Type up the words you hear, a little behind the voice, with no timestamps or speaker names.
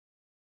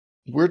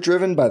We're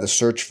driven by the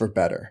search for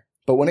better.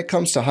 But when it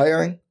comes to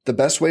hiring, the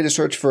best way to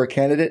search for a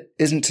candidate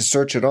isn't to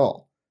search at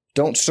all.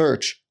 Don't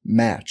search,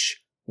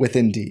 match with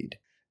Indeed.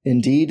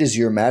 Indeed is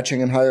your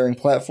matching and hiring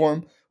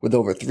platform with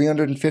over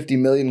 350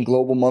 million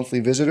global monthly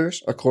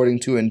visitors,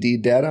 according to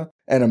Indeed data,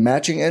 and a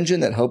matching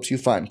engine that helps you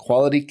find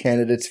quality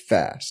candidates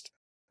fast.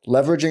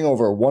 Leveraging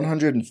over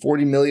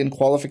 140 million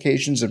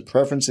qualifications and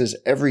preferences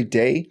every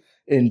day,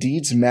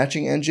 Indeed's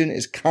matching engine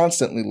is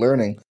constantly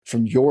learning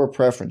from your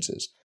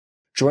preferences.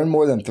 Join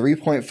more than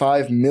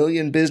 3.5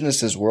 million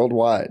businesses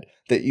worldwide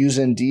that use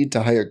Indeed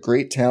to hire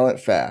great talent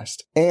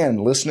fast.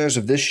 And listeners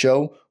of this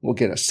show will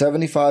get a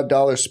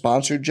 $75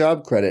 sponsored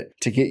job credit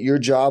to get your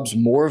jobs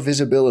more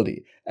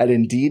visibility at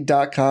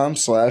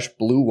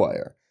Indeed.com/Blue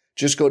Wire.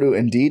 Just go to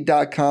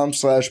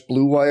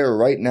Indeed.com/Blue Wire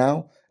right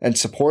now and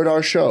support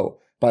our show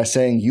by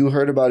saying you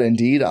heard about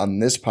Indeed on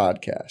this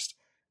podcast.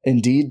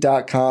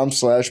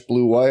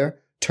 Indeed.com/Blue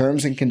Wire.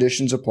 Terms and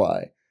conditions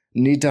apply.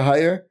 Need to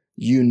hire?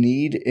 You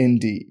need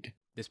Indeed.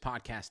 This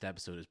podcast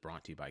episode is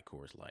brought to you by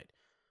Coors Light.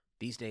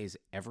 These days,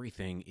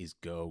 everything is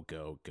go,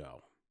 go,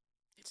 go.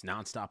 It's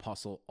nonstop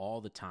hustle all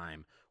the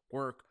time.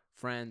 Work,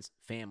 friends,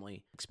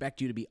 family,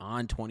 expect you to be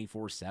on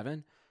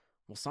 24/7.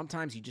 Well,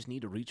 sometimes you just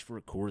need to reach for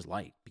a Coors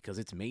Light because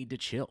it's made to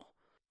chill.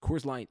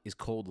 Coors Light is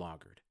cold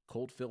lagered,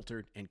 cold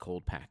filtered, and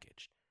cold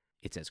packaged.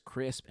 It's as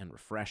crisp and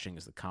refreshing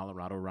as the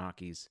Colorado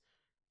Rockies.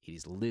 It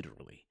is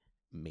literally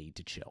made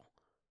to chill.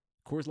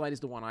 Coors Light is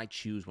the one I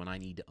choose when I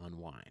need to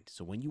unwind.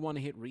 So when you want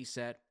to hit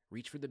reset,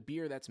 reach for the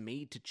beer that's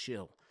made to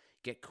chill.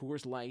 Get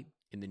Coors Light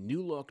in the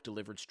new look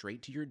delivered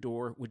straight to your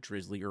door with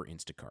Drizzly or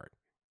Instacart.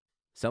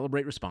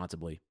 Celebrate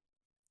responsibly.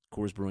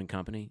 Coors Brewing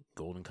Company,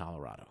 Golden,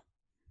 Colorado.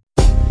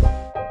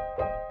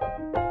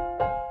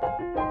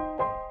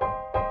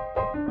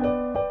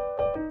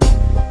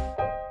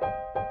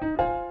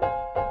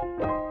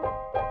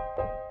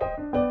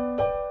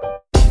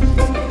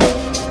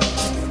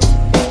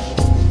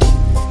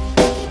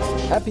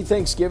 Happy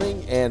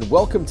Thanksgiving and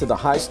welcome to the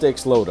High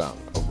Stakes Lowdown,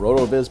 a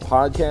RotoViz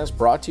podcast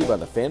brought to you by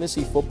the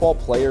Fantasy Football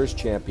Players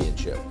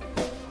Championship.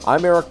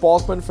 I'm Eric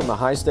Balkman from the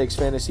High Stakes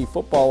Fantasy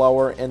Football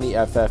Hour and the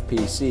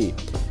FFPC.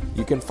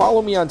 You can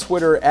follow me on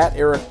Twitter at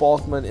Eric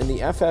Balkman and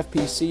the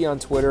FFPC on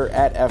Twitter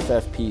at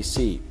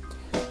FFPC.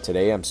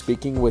 Today I'm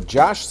speaking with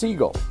Josh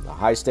Siegel, the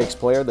high stakes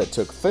player that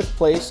took 5th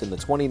place in the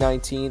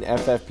 2019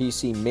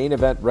 FFPC main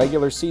event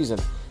regular season,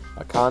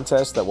 a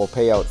contest that will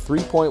pay out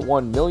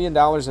 $3.1 million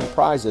in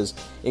prizes,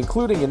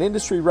 including an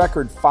industry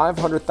record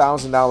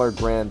 $500,000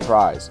 grand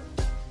prize.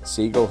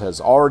 Siegel has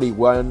already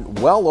won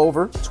well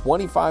over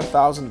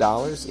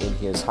 $25,000 in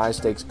his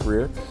high-stakes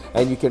career,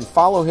 and you can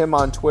follow him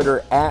on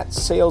Twitter at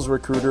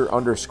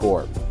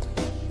salesrecruiter_.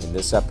 In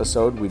this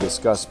episode, we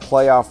discuss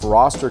playoff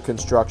roster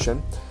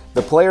construction,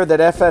 the player that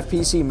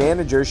FFPC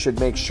managers should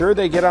make sure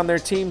they get on their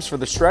teams for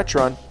the stretch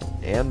run,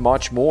 and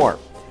much more.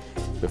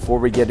 Before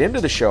we get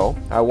into the show,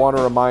 I want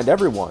to remind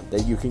everyone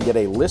that you can get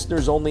a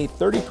listeners-only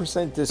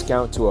 30%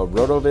 discount to a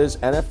RotoViz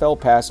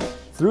NFL Pass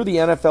through the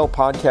NFL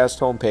Podcast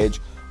homepage,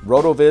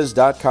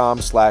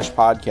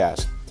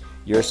 rotoviz.com/podcast.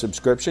 Your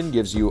subscription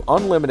gives you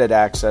unlimited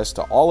access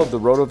to all of the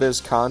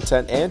RotoViz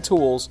content and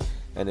tools,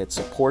 and it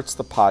supports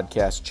the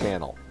podcast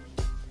channel.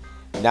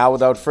 Now,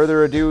 without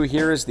further ado,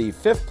 here is the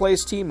 5th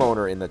place team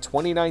owner in the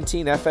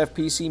 2019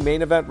 FFPC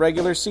main event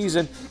regular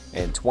season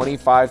and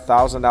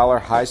 $25,000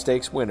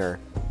 high-stakes winner,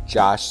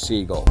 Josh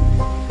Siegel.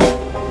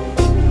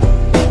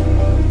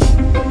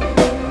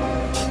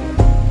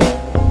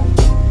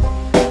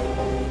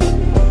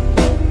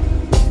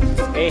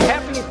 A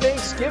happy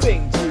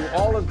Thanksgiving to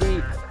all of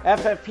the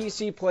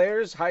FFPC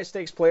players,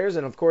 high-stakes players,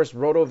 and of course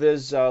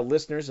RotoViz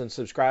listeners and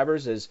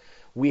subscribers, as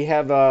we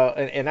have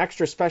an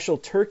extra special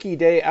Turkey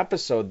Day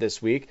episode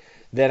this week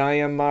that I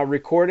am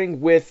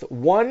recording with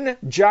one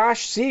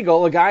Josh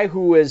Siegel, a guy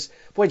who is,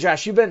 boy,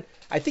 Josh,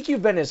 I think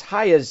you've been as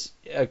high as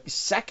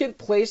 2nd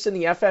place in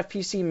the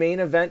FFPC main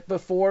event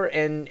before,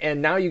 and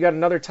now you got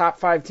another top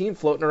 5 team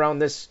floating around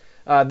this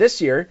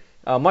year,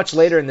 much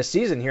later in the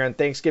season here on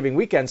Thanksgiving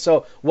weekend.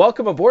 So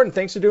welcome aboard, and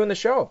thanks for doing the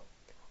show.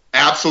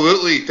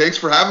 Absolutely. Thanks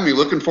for having me.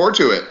 Looking forward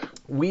to it.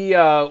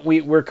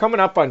 We're coming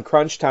up on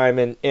crunch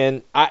time,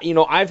 and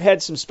I've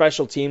had some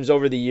special teams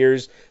over the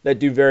years that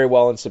do very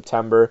well in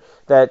September,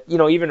 that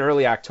even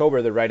early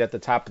October they're right at the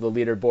top of the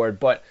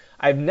leaderboard, but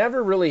I've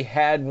never really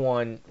had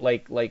one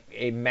like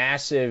a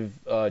massive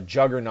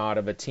juggernaut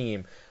of a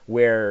team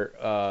where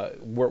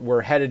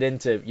we're headed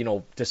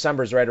into,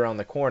 December's right around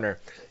the corner,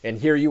 and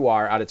here you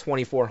are, out of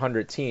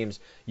 2,400 teams,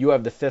 you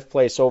have the 5th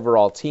place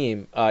overall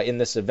team in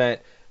this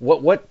event.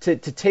 What to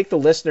take the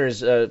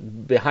listeners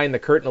behind the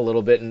curtain a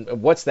little bit,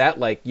 and what's that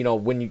like?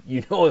 When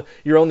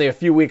you're only a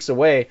few weeks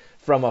away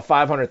from a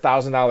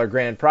 $500,000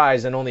 grand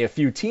prize, and only a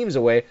few teams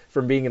away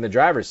from being in the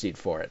driver's seat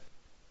for it.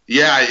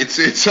 Yeah,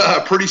 it's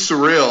pretty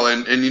surreal,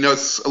 and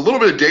it's a little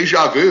bit of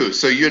deja vu.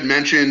 So you had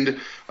mentioned,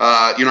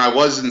 I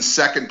was in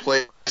 2nd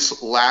place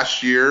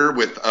last year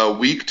with a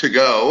week to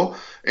go,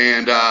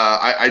 and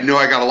I know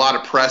I got a lot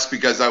of press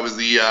because I was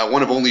the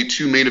one of only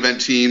 2 main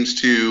event teams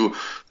to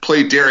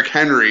play Derrick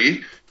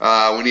Henry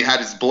when he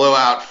had his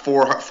blowout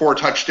four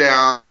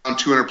touchdown,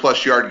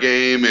 200-plus yard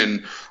game.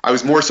 And I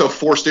was more so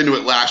forced into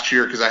it last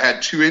year because I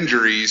had two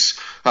injuries.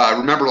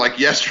 Remember, like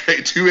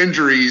yesterday, two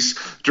injuries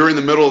during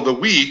the middle of the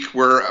week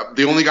where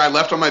the only guy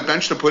left on my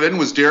bench to put in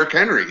was Derrick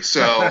Henry.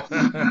 So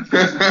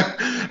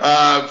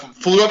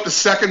flew up to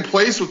second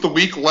place with the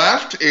week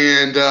left,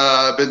 and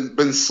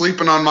been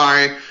sleeping on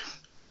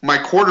my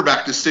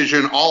quarterback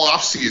decision all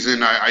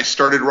offseason. I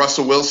started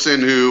Russell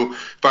Wilson, who,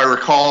 if I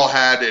recall,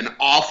 had an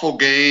awful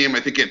game. I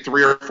think he had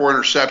 3 or 4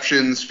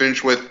 interceptions,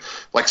 finished with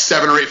like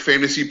 7 or 8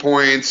 fantasy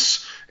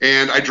points.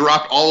 And I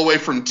dropped all the way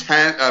from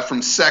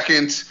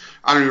second.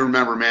 I don't even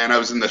remember, man. I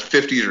was in the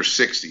 50s or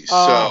 60s.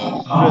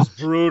 Oh, so just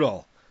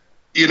brutal.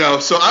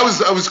 So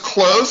I was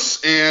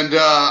close, and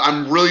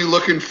I'm really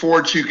looking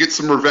forward to get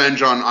some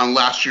revenge on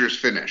last year's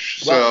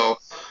finish. So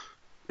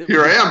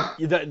here I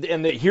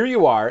am. Here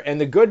you are. And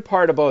the good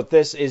part about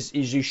this is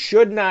you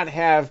should not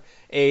have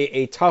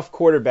a tough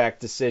quarterback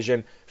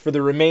decision for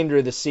the remainder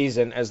of the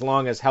season as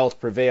long as health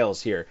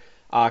prevails here.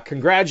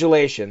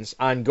 Congratulations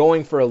on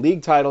going for a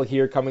league title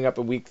here coming up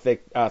in week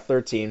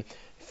 13.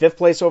 5th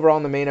place overall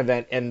in the main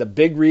event, and the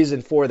big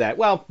reason for that,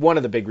 well, one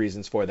of the big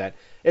reasons for that,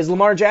 is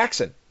Lamar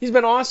Jackson. He's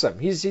been awesome.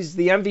 He's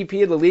the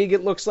MVP of the league,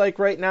 it looks like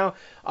right now.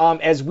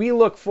 As we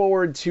look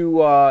forward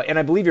to, and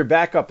I believe your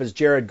backup is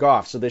Jared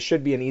Goff, so this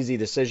should be an easy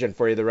decision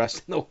for you the rest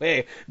of the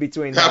way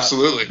between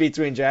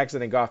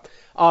Jackson and Goff.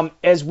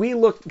 As we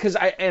look, because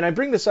I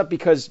bring this up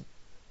because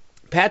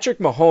Patrick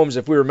Mahomes,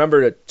 if we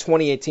remember the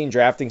 2018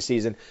 drafting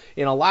season,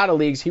 in a lot of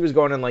leagues, he was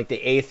going in like the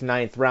 8th,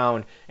 9th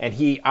round, and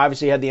he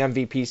obviously had the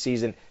MVP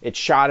season. It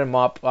shot him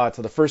up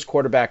to the first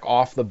quarterback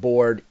off the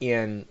board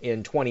in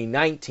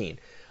 2019.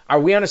 Are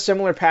we on a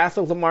similar path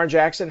with Lamar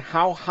Jackson?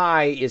 How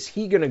high is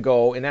he going to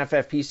go in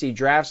FFPC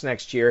drafts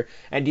next year,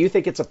 and do you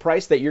think it's a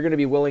price that you're going to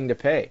be willing to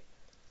pay?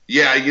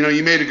 Yeah,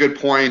 you made a good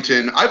point,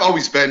 and I've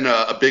always been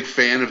a big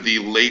fan of the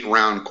late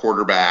round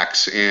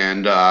quarterbacks,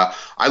 and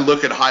I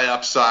look at high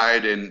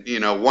upside, and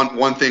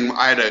one thing,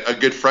 I had a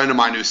good friend of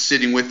mine who was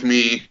sitting with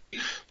me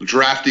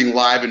drafting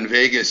live in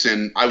Vegas,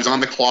 and I was on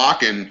the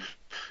clock, and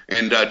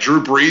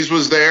Drew Brees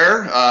was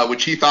there,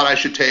 which he thought I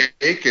should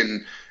take,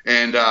 and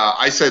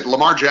I said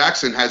Lamar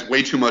Jackson has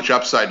way too much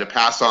upside to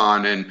pass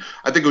on, and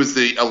I think it was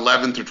the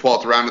 11th or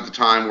 12th round at the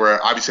time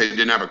where obviously he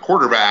didn't have a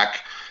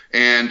quarterback,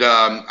 and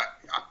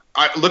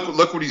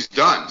look what he's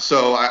done.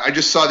 So I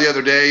just saw the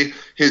other day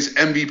his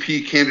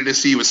MVP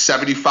candidacy was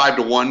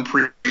 75-1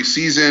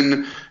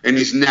 preseason, and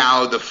he's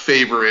now the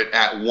favorite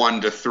at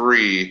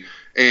 1-3.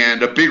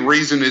 And a big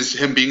reason is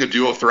him being a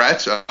dual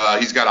threat.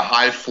 He's got a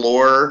high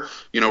floor,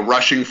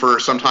 rushing for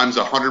sometimes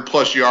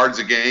 100-plus yards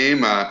a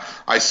game.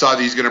 I saw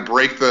that he's going to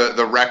break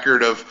the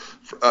record of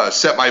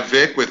set by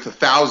Vic with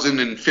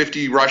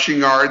 1,050 rushing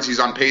yards. He's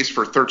on pace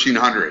for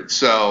 1,300.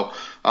 So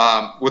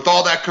with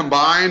all that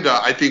combined,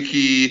 I think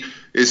he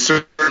is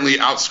certainly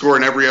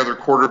outscoring every other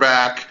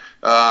quarterback.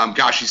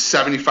 He's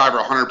 75 or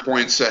 100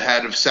 points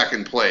ahead of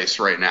second place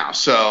right now.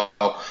 So,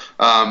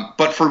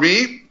 but for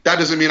me, that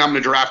doesn't mean I'm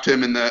going to draft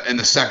him in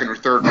the second or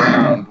third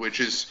round, which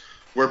is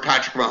where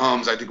Patrick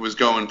Mahomes, I think, was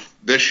going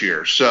this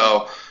year.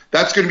 So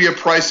that's going to be a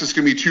price that's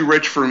going to be too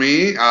rich for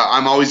me.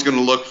 I'm always going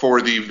to look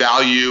for the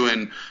value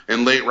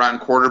in late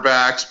round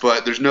quarterbacks,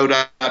 but there's no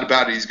doubt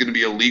about it. He's going to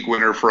be a league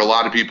winner for a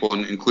lot of people,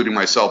 including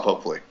myself,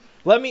 hopefully.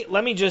 Let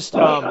me just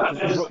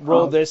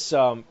throw this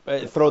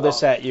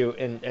at you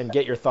and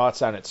get your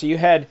thoughts on it. So you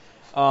had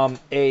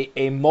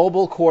a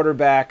mobile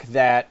quarterback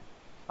that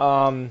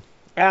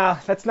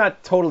that's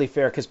not totally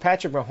fair because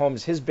Patrick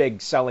Mahomes, his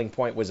big selling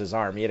point was his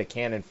arm. He had a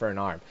cannon for an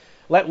arm.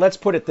 Let's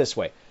put it this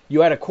way: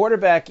 you had a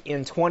quarterback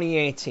in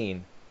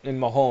 2017 in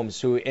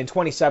Mahomes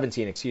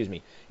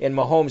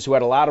who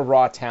had a lot of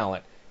raw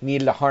talent,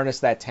 needed to harness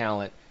that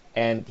talent,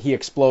 and he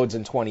explodes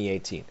in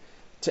 2018.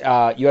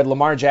 You had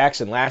Lamar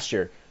Jackson last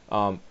year.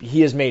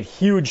 He has made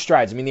huge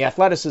strides. I mean, the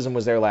athleticism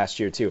was there last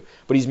year too,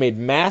 but he's made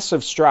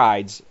massive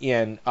strides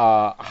in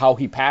how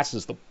he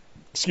passes the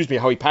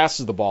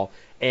ball,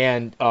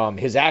 and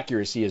his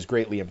accuracy has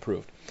greatly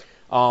improved.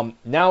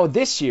 Now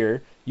this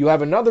year, you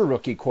have another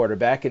rookie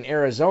quarterback in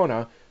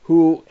Arizona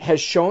who has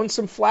shown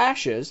some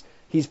flashes.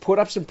 He's put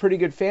up some pretty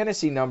good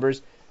fantasy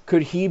numbers.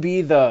 Could he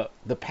be the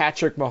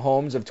Patrick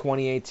Mahomes of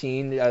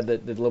 2018,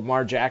 the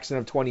Lamar Jackson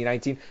of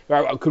 2019?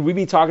 Could we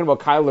be talking about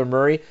Kyler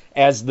Murray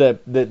as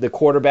the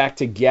quarterback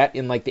to get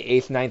in like the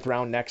 8th, 9th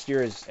round next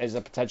year as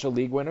a potential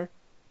league winner?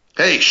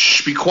 Hey,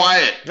 be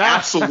quiet.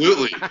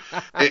 Absolutely.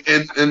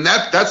 and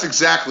that's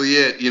exactly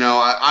it.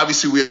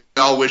 Obviously we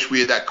all wish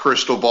we had that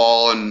crystal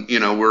ball and,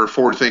 we're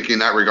forward thinking in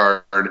that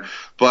regard.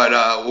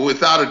 But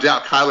without a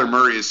doubt, Kyler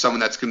Murray is someone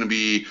that's going to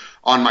be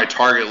on my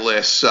target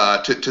list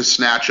to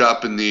snatch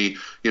up in the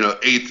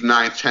 8th,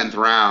 9th, 10th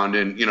round.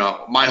 And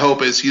my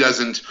hope is he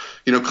doesn't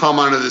come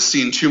onto the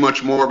scene too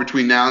much more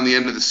between now and the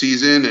end of the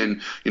season,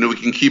 and we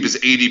can keep his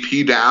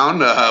ADP down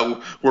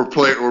where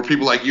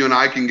people like you and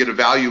I can get a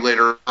value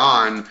later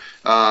on.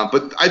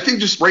 But I think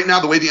just right now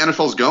the way the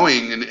NFL is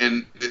going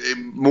and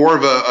more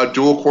of a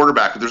dual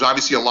quarterback. There's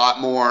obviously a lot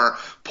more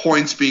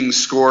points being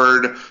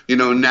scored,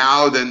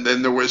 now than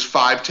there was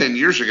 5-10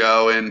 years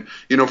ago. And,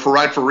 for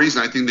rightful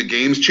reason, I think the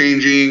game's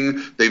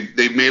changing.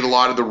 They've made a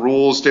lot of the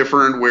rules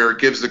different where it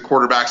gives the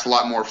quarterbacks a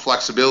lot more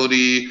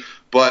flexibility.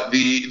 But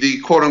the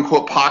quote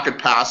unquote pocket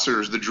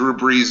passers, the Drew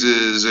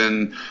Breeses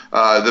and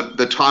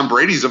the Tom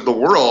Brady's of the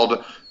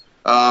world,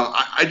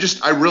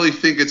 I really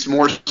think it's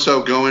more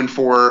so going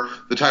for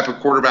the type of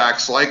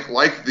quarterbacks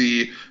like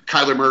the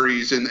Kyler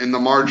Murrays and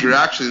Lamar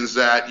Jacksons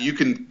that you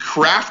can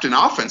craft an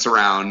offense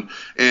around,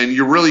 and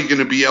you're really going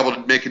to be able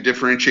to make a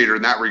differentiator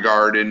in that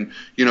regard. And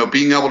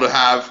being able to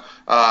have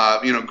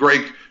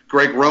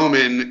Greg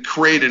Roman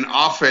create an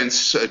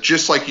offense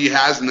just like he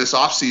has in this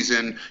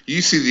offseason,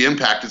 you see the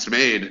impact it's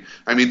made.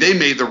 I mean, they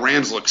made the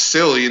Rams look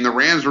silly, and the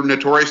Rams were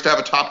notorious to have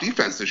a top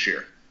defense this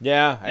year.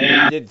 Yeah,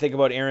 I did think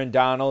about Aaron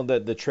Donald,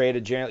 the trade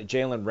of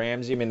Jalen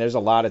Ramsey. I mean, there's a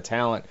lot of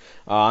talent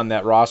on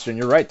that roster, and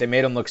you're right. They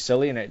made him look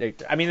silly, and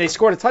they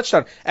scored a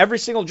touchdown. Every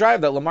single drive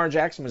that Lamar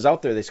Jackson was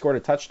out there, they scored a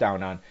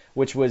touchdown on,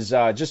 which was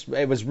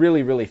it was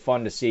really, really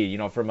fun to see,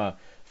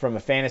 from a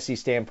fantasy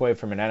standpoint,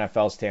 from an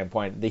NFL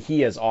standpoint.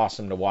 He is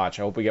awesome to watch.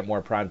 I hope we get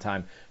more prime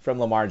time from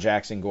Lamar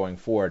Jackson going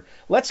forward.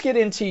 Let's get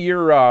into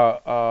your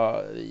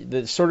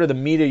the sort of the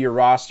meat of your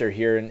roster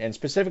here, and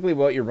specifically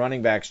about your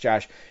running backs,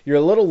 Josh. You're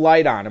a little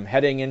light on them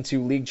heading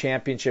into league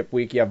championship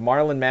week. You have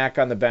Marlon Mack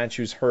on the bench,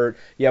 who's hurt.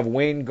 You have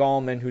Wayne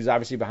Gallman, who's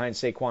obviously behind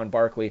Saquon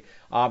Barkley.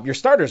 Your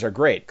starters are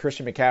great,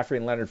 Christian McCaffrey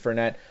and Leonard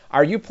Fournette.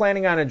 Are you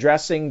planning on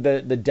addressing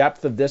the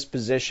depth of this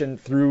position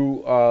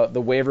through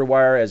the waiver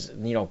wire, as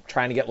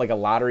trying to get like a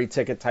lottery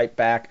ticket type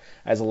back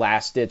as a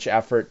last ditch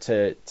effort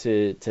to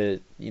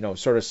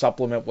sort of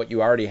supplement what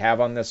you already have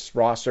on this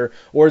roster,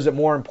 or is it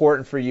more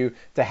important for you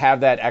to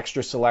have that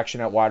extra selection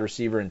at wide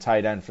receiver and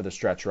tight end for the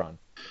stretch run?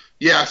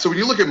 Yeah, so when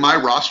you look at my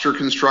roster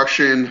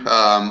construction,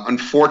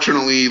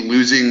 unfortunately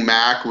losing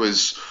Mac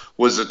was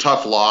a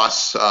tough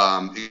loss,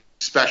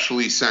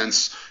 especially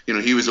since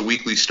he was a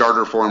weekly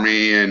starter for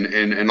me and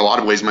in a lot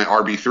of ways my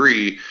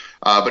RB3.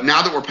 But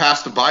now that we're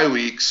past the bye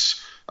weeks,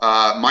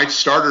 my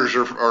starters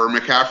are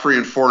McCaffrey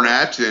and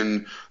Fournette,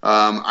 and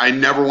I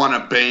never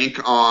want to bank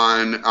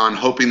on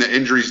hoping that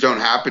injuries don't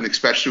happen,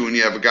 especially when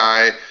you have a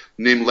guy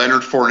named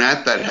Leonard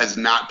Fournette that has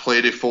not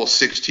played a full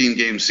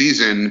 16-game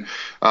season.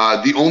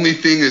 The only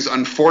thing is,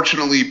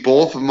 unfortunately,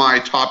 both of my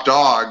top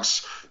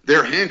dogs,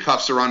 their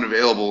handcuffs are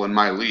unavailable in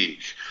my league.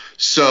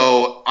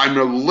 So I'm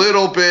a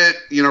little bit,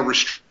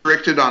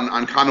 restricted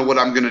on kind of what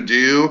I'm going to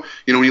do.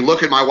 When you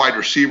look at my wide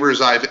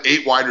receivers, I have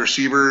 8 wide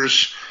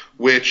receivers,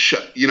 which,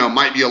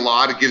 might be a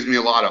lot. It gives me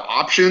a lot of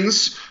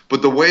options.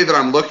 But the way that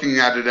I'm looking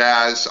at it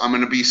as I'm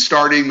going to be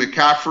starting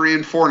McCaffrey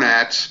and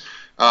Fournette.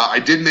 I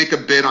did make a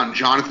bid on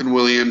Jonathan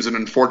Williams and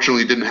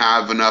unfortunately didn't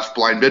have enough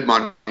blind bid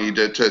money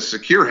to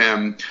secure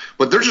him.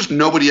 But there's just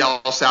nobody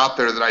else out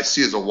there that I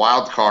see as a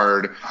wild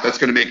card that's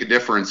going to make a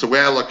difference. The way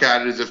I look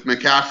at it is if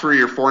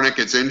McCaffrey or Fournette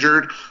gets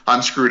injured,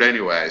 I'm screwed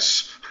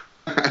anyways.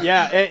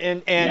 Yeah,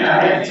 let's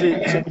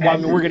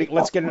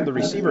get into the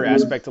receiver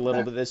aspect a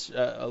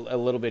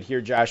little bit here,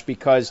 Josh,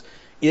 because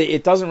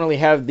it doesn't really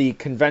have the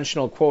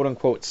conventional quote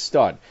unquote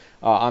stud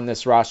on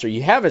this roster.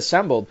 You have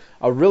assembled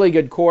a really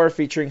good core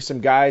featuring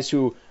some guys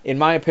who, in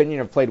my opinion,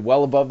 have played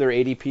well above their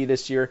ADP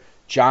this year.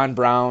 John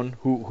Brown,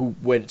 who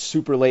went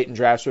super late in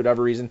drafts for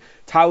whatever reason.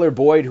 Tyler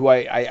Boyd, who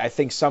I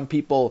think some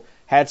people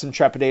had some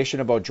trepidation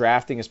about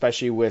drafting,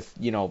 especially with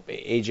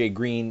AJ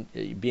Green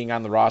being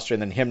on the roster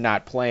and then him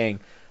not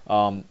playing.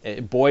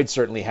 Boyd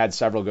certainly had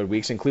several good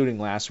weeks, including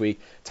last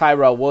week.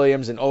 Tyrell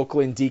Williams in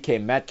Oakland.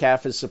 DK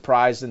Metcalf is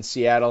surprised in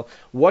Seattle.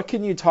 What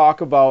can you talk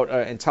about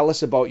and tell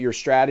us about your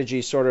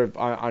strategy sort of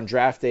on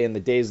draft day and the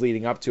days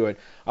leading up to it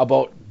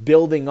about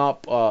building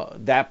up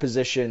that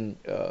position,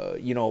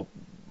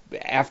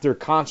 after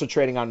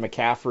concentrating on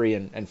McCaffrey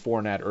and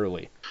Fournette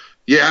early?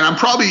 Yeah, and I'm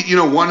probably,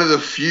 one of the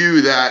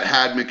few that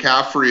had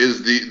McCaffrey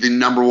as the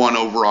number one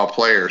overall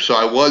player. So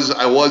I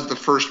was the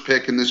first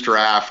pick in this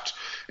draft.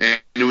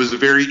 And it was a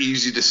very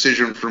easy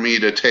decision for me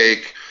to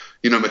take,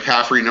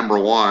 McCaffrey number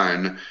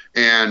one.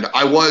 And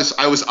I was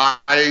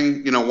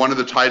eyeing, one of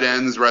the tight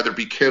ends, whether it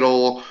be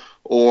Kittle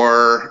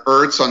or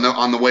Ertz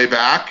on the way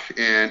back,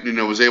 and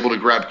was able to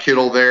grab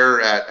Kittle there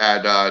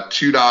at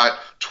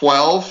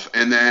 2.12,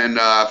 and then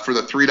for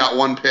the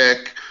 3.1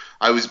 pick,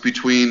 I was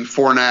between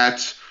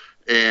Fournette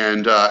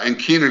and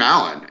Keenan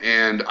Allen,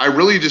 and I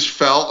really just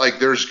felt like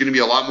there's going to be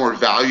a lot more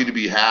value to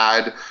be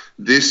had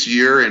this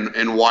year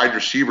in wide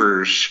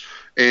receivers.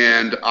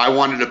 And I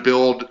wanted to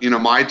build,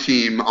 my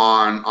team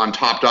on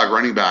top dog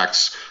running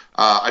backs.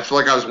 I feel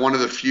like I was one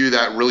of the few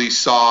that really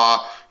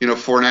saw,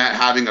 Fournette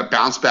having a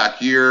bounce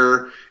back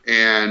year.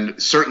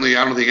 And certainly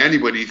I don't think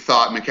anybody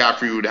thought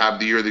McCaffrey would have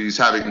the year that he's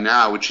having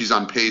now, which he's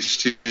on pace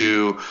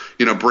to,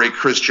 break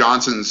Chris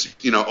Johnson's,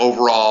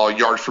 overall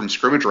yards from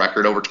scrimmage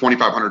record, over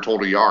 2,500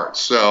 total yards.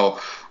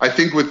 So I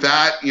think with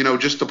that,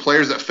 just the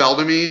players that fell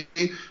to me,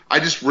 I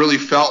just really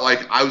felt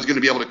like I was going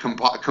to be able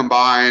to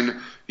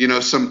combine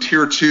some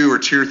tier 2 or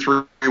tier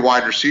 3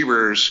 wide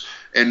receivers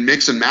and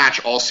mix and match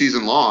all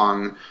season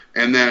long.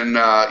 And then,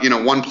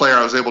 one player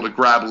I was able to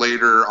grab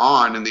later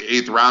on in the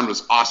 8th round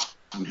was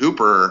Austin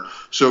Hooper.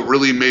 So it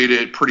really made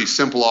it pretty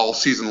simple all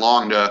season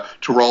long to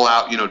roll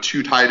out,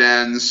 2 tight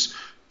ends,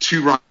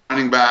 2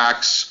 running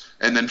backs,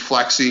 and then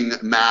flexing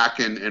Mac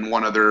and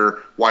one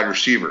other wide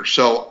receiver.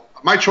 So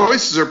my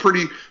choices are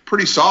pretty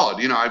solid.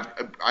 I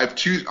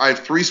have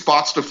 3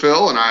 spots to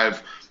fill, and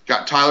I've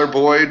got Tyler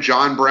Boyd,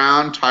 John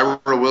Brown, Tyrell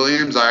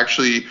Williams. I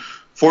actually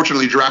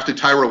fortunately drafted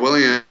Tyrell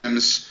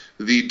Williams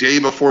the day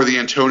before the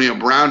Antonio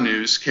Brown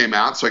news came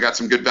out, so I got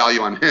some good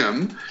value on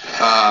him.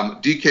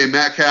 DK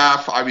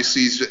Metcalf,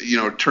 obviously,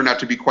 turned out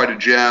to be quite a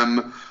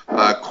gem.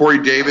 Corey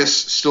Davis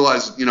still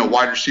has,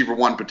 wide receiver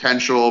 1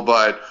 potential,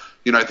 but,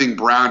 I think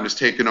Brown has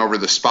taken over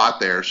the spot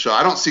there. So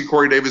I don't see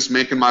Corey Davis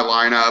making my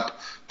lineup,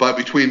 but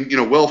between,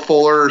 Will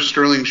Fuller,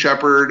 Sterling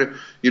Shepard,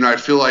 I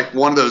feel like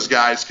one of those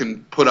guys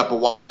can put up a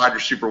wide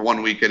receiver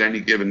 1 week at any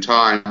given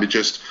time. It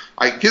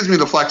gives me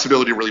the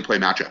flexibility to really play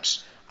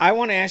matchups. I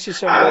want to ask you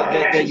something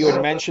that you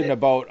had mentioned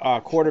about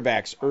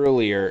quarterbacks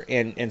earlier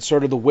and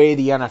sort of the way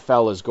the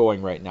NFL is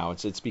going right now.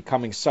 It's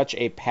becoming such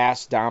a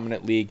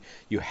pass-dominant league.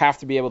 You have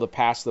to be able to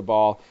pass the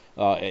ball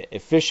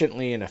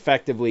efficiently and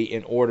effectively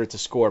in order to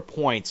score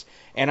points.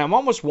 And I'm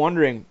almost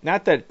wondering,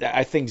 not that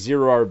I think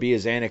zero RB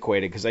is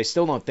antiquated, because I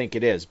still don't think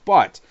it is,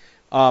 but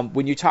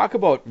when you talk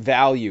about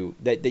value,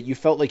 that you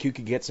felt like you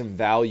could get some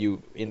value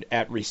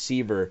at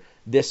receiver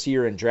this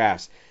year in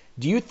drafts,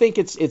 do you think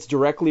it's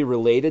directly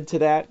related to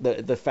that,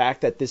 the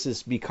fact that this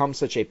has become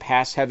such a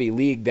pass-heavy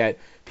league that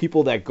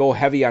people that go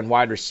heavy on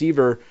wide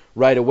receiver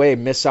right away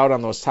miss out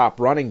on those top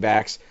running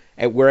backs,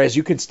 whereas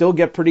you can still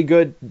get pretty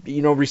good,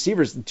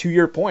 receivers, to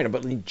your point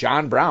about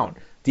John Brown,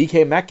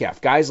 DK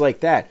Metcalf, guys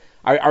like that.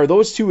 Are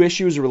those two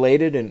issues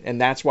related,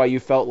 and that's why you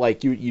felt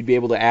like you'd be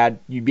able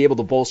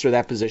to bolster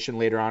that position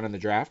later on in the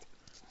draft?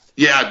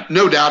 Yeah,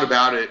 no doubt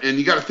about it. And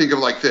you got to think of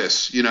it like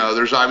this.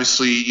 There's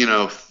obviously,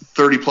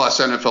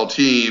 30-plus NFL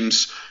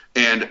teams,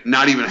 and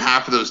not even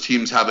half of those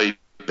teams have a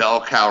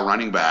bell cow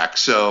running back.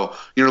 So,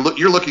 you're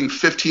looking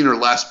 15 or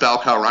less bell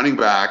cow running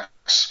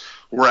backs,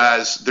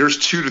 whereas there's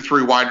 2 to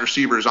 3 wide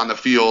receivers on the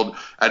field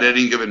at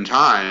any given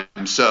time.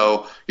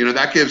 So,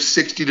 that gives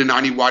 60 to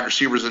 90 wide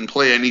receivers in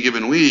play any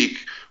given week,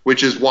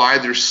 which is why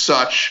there's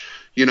such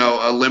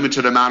a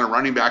limited amount of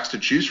running backs to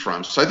choose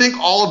from. So I think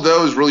all of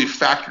those really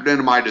factored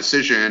into my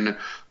decision.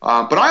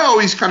 But I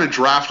always kind of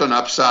draft on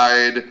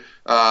upside.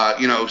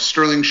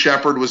 Sterling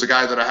Shepard was a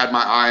guy that I had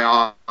my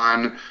eye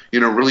on,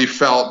 really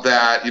felt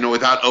that,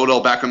 without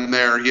Odell Beckham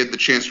there, he had the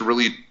chance to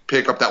really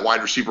pick up that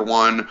wide receiver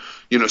 1,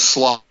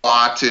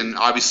 slot. And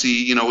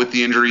obviously, with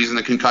the injuries and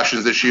the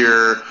concussions this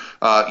year,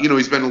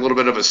 he's been a little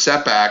bit of a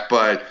setback.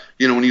 But,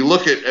 when you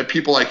look at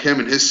people like him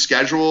and his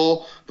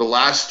schedule, the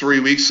last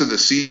 3 weeks of the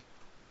season,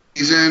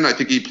 I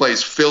think he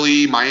plays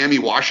Philly, Miami,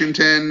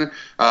 Washington.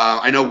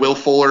 I know Will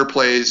Fuller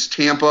plays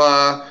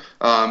Tampa,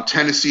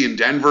 Tennessee, and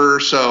Denver.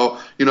 So,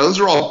 those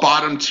are all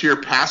bottom tier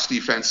pass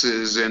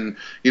defenses. And,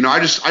 I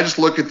just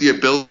look at the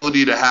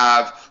ability to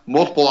have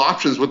multiple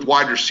options with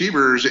wide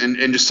receivers and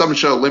just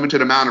such a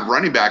limited amount of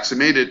running backs. It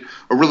made it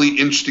a really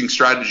interesting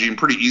strategy and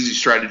pretty easy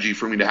strategy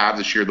for me to have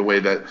this year, the way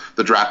that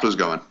the draft was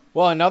going.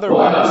 Well, another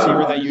wide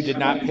receiver that you did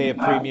not pay a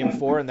premium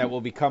for and that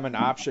will become an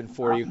option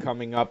for you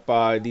coming up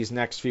these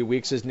next few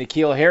weeks is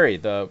N'Keal Harry,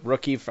 the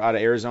rookie out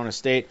of Arizona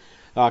State.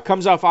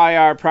 Comes off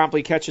IR,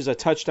 promptly catches a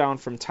touchdown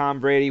from Tom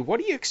Brady. What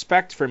do you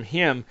expect from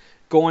him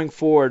going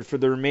forward for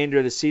the remainder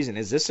of the season?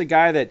 Is this a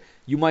guy that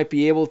you might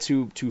be able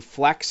to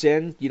flex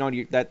in,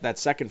 that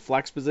second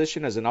flex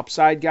position as an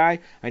upside guy?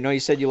 I know you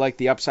said you like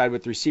the upside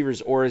with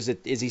receivers, or is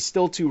he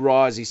still too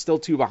raw? Is he still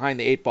too behind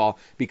the 8 ball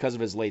because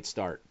of his late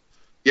start?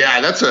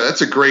 Yeah,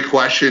 that's a great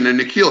question. And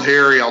N'Keal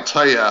Harry, I'll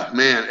tell you,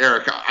 man,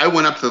 Eric, I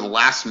went up to the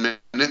last minute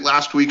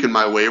last week in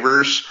my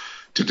waivers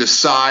to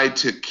decide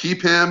to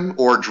keep him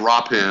or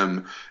drop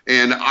him.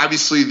 And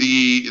obviously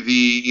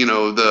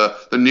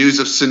the news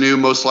of Sanu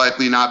most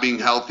likely not being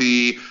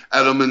healthy,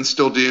 Edelman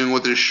still dealing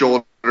with his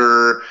shoulder.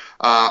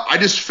 I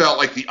just felt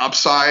like the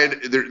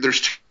upside, there's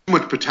too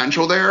much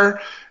potential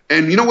there.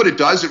 And you know what it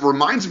does? It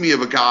reminds me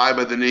of a guy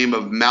by the name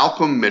of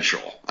Malcolm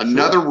Mitchell,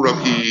 another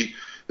rookie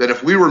that,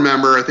 if we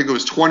remember, I think it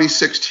was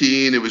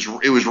 2016. It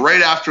was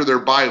right after their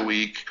bye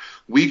week,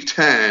 week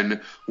 10,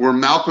 where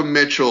Malcolm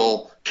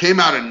Mitchell came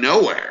out of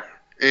nowhere.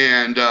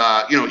 And,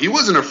 he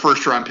wasn't a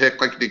first-round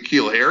pick like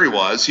N'Keal Harry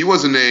was. He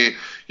wasn't a,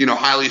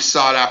 highly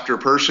sought-after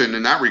person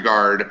in that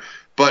regard.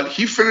 But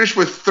he finished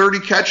with 30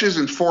 catches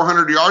and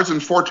 400 yards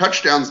and 4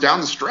 touchdowns down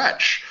the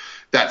stretch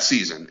that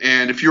season.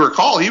 And if you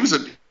recall, he was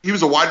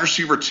a wide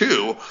receiver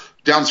too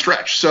down the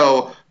stretch.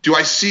 So do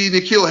I see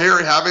N'Keal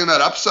Harry having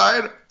that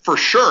upside? For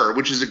sure,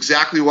 which is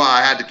exactly why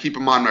I had to keep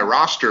him on my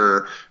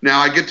roster. Now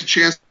I get the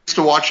chance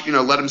to watch,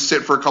 let him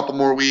sit for a couple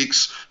more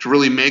weeks to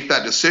really make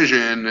that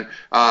decision.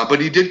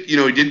 But he did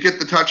get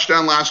the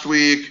touchdown last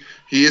week.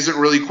 He isn't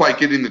really quite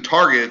getting the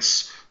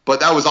targets,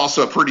 but that was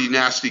also a pretty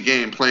nasty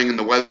game playing in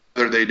the weather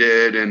they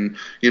did. And,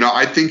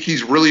 I think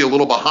he's really a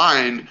little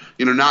behind,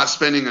 not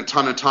spending a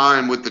ton of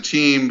time with the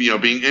team,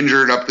 being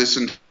injured up this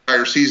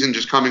entire season,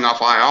 just coming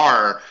off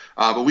IR.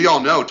 But we all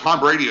know Tom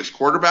Brady is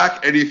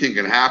quarterback. Anything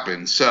can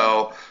happen.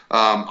 So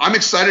I'm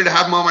excited to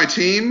have him on my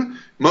team,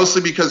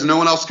 mostly because no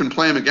one else can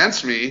play him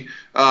against me.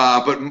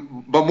 But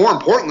more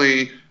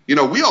importantly,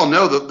 we all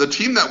know that the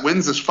team that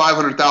wins this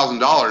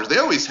 $500,000, they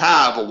always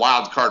have a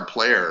wild card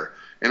player.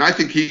 And I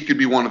think he could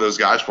be one of those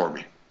guys for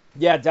me.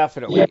 Yeah,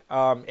 definitely.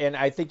 And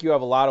I think you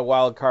have a lot of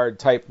wild card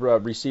type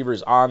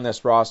receivers on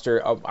this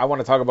roster. I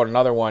want to talk about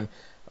another one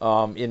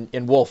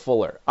in Will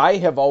Fuller. I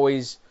have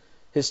always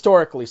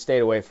historically stayed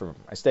away from him.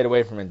 I stayed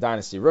away from him in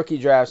dynasty rookie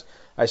drafts.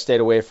 I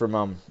stayed away from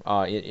him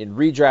in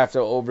redraft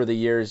over the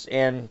years.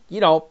 And,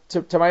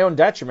 to my own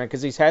detriment,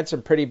 because he's had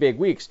some pretty big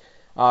weeks,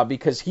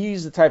 because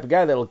he's the type of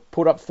guy that'll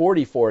put up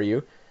 40 for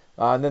you.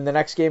 And then the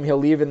next game he'll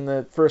leave in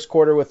the first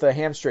quarter with a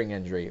hamstring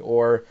injury,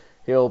 or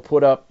he'll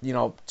put up,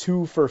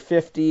 2 for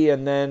 50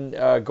 and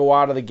then go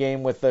out of the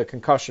game with a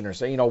concussion or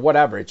so,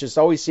 whatever. It just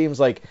always seems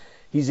like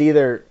he's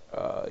either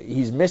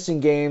he's missing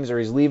games or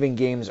he's leaving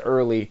games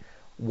early.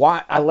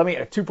 Why? Let me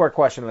a two-part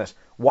question on this.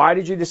 Why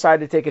did you decide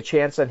to take a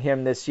chance on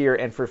him this year?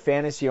 And for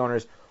fantasy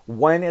owners,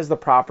 when is the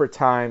proper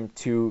time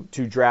to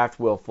draft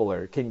Will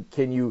Fuller? Can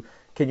you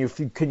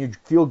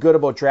feel good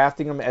about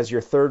drafting him as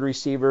your third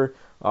receiver?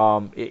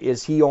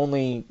 Is he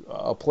only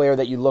a player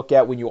that you look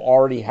at when you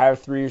already have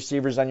 3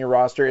 receivers on your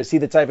roster? Is he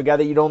the type of guy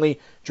that you'd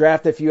only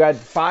draft if you had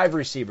 5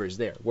 receivers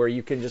there, where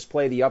you can just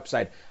play the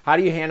upside? How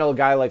do you handle a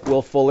guy like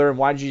Will Fuller, and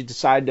why did you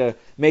decide to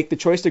make the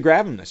choice to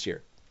grab him this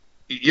year?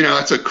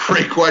 That's a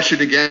great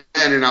question again,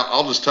 and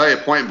I'll just tell you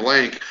point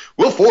blank,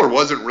 Will Fuller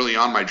wasn't really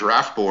on my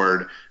draft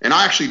board, and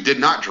I actually did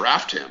not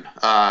draft him.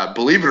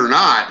 Believe it or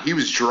not, he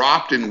was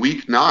dropped in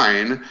week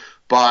 9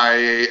 by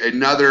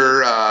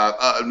another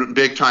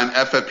big-time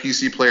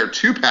FFPC player,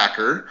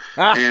 2-packer,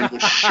 and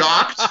was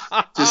shocked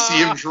to see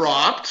him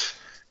dropped,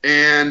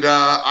 and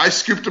I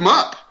scooped him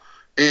up.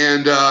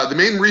 And the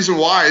main reason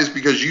why is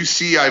because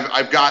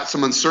I've got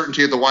some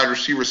uncertainty at the wide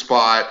receiver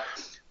spot.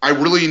 I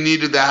really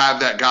needed to have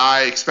that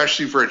guy,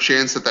 especially for a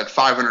chance at that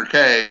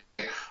 $500K.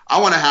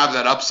 I want to have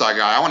that upside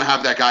guy. I want to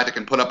have that guy that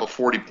can put up a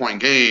 40-point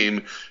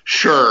game.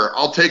 Sure,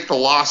 I'll take the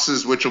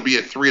losses, which will be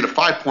a 3 to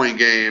 5-point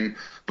game,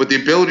 but the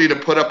ability to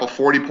put up a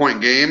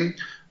 40-point game,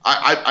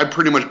 I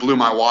pretty much blew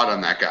my wad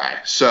on that guy.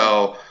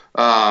 So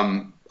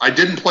I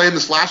didn't play him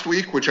this last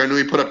week, which I knew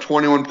he put up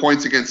 21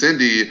 points against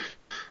Indy.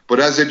 But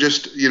as I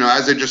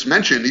just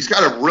mentioned, he's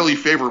got a really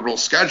favorable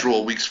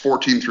schedule, weeks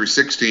 14 through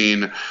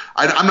 16.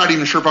 I'm not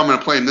even sure if I'm going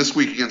to play him this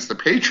week against the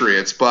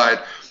Patriots.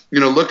 But,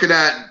 looking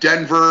at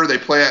Denver, they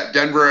play at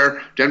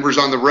Denver. Denver's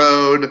on the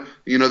road.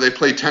 They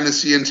play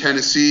Tennessee in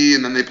Tennessee,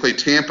 and then they play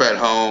Tampa at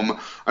home.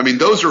 I mean,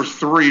 those are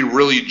 3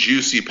 really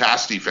juicy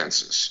pass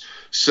defenses.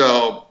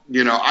 So,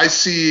 I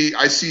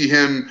see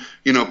him,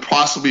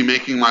 possibly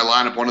making my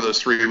lineup one of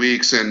those 3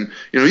 weeks. And,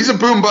 he's a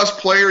boom bust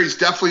player. He's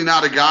definitely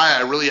not a guy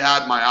I really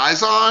had my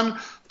eyes on.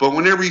 But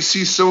whenever you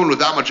see someone with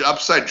that much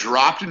upside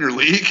dropped in your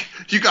league,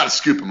 you got to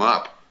scoop him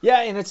up.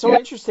 Yeah, and it's so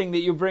interesting that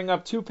you bring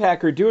up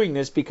 2-packer doing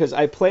this, because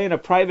I play in a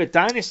private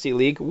dynasty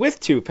league with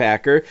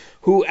 2-packer,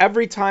 who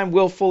every time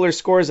Will Fuller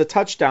scores a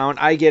touchdown,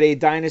 I get a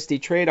dynasty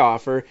trade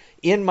offer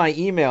in my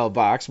email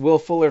box, Will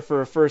Fuller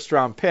for a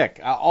first-round pick.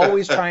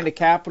 Always trying to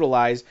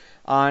capitalize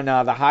on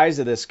the highs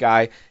of this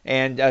guy.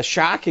 And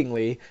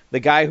shockingly, the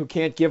guy who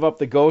can't give up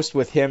the ghost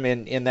with him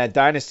in that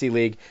dynasty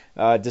league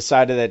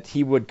decided that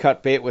he would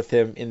cut bait with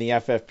him in the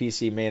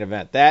FFPC main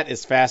event. That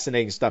is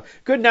fascinating stuff.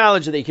 Good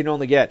knowledge that you can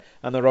only get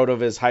on the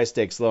RotoViz High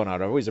Stakes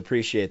Loadout. I always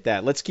appreciate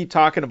that. Let's keep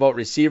talking about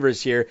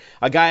receivers here.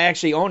 A guy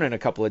actually owning a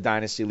couple of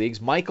dynasty leagues,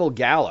 Michael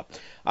Gallup.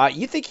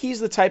 You think he's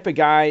the type of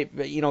guy,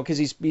 because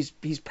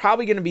he's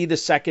probably going to be the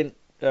second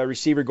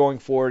receiver going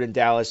forward in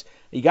Dallas.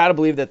 You got to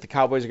believe that the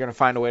Cowboys are going to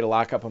find a way to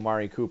lock up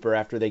Amari Cooper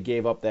after they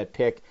gave up that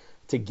pick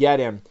to get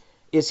him.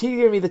 Is he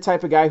going to be the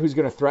type of guy who's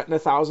going to threaten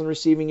 1,000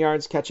 receiving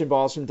yards, catching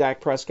balls from Dak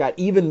Prescott,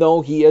 even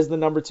though he is the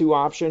number 2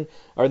 option,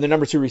 or the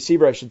number 2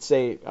 receiver, I should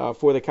say,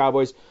 for the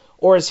Cowboys?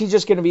 Or is he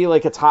just going to be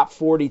like a top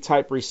 40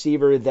 type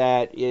receiver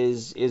that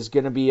is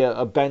going to be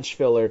a bench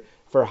filler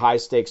for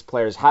high-stakes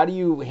players? How do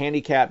you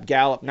handicap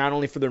Gallup, not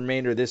only for the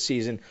remainder of this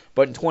season,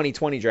 but in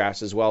 2020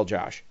 drafts as well,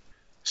 Josh?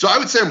 So I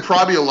would say I'm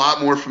probably a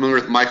lot more familiar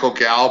with Michael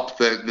Gallup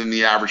than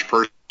the average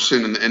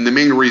person. And the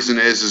main reason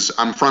is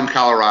I'm from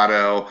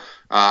Colorado.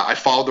 I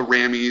followed the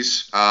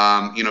Rammies.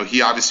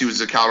 He obviously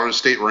was a Colorado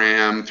State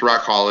Ram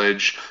throughout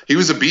college. He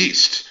was a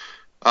beast.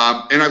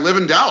 And I live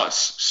in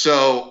Dallas.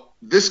 So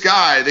this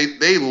guy,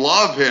 they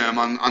love him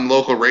on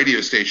local radio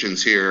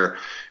stations here.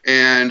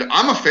 And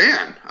I'm a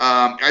fan.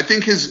 I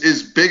think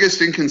his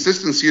biggest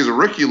inconsistency as a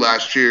rookie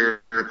last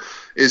year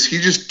is he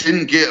just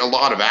didn't get a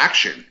lot of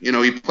action.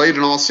 He played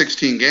in all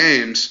 16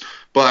 games,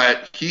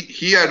 but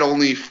he had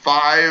only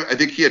 5. I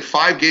think he had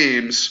 5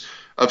 games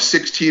of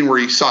 16 where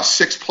he saw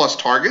 6+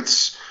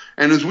 targets.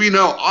 And as we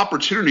know,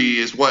 opportunity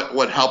is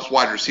what helps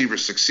wide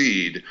receivers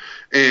succeed.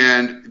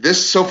 And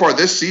so far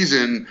this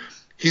season,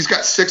 he's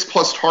got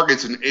 6+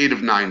 targets in 8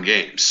 of 9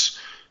 games.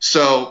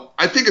 So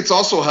I think it's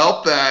also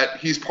helped that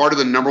he's part of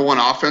the number 1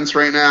 offense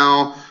right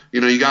now.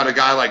 You got a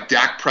guy like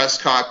Dak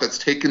Prescott that's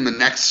taken the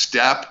next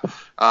step.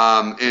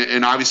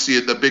 And obviously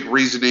the big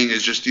reasoning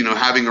is just,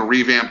 having a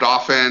revamped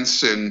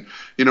offense. And,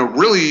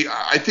 really,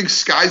 I think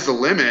sky's the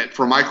limit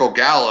for Michael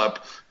Gallup,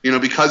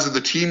 because of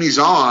the team he's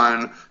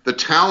on. The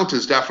talent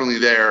is definitely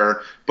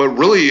there, but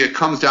really it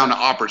comes down to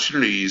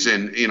opportunities.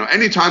 And,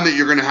 anytime that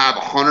you're going to have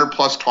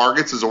 100-plus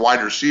targets as a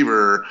wide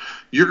receiver,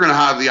 you're going to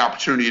have the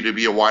opportunity to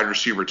be a wide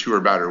receiver 2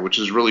 or better, which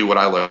is really what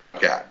I look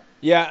at.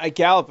 Yeah,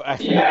 Gallup,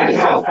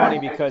 it's so funny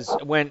because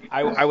when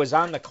I was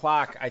on the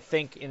clock, I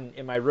think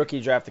in my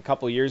rookie draft a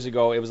couple years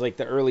ago, it was like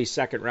the early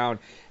second round,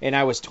 and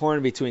I was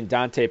torn between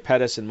Dante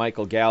Pettis and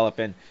Michael Gallup,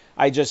 and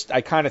I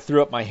kind of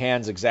threw up my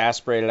hands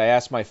exasperated. I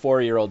asked my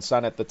 4-year-old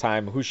son at the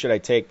time, who should I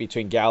take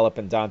between Gallup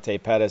and Dante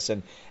Pettis,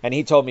 and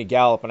he told me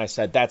Gallup, and I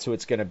said, that's who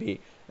it's going to be.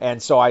 And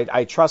so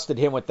I trusted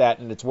him with that,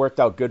 and it's worked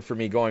out good for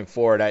me going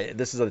forward.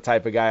 This is the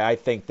type of guy I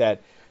think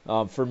that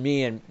for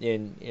me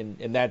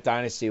in that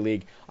dynasty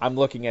league, I'm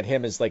looking at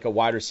him as like a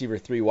wide receiver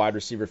 3, wide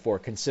receiver 4,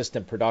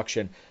 consistent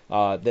production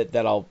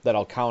that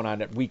I'll count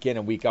on it week in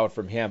and week out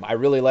from him. I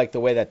really like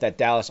the way that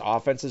Dallas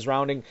offense is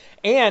rounding.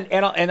 And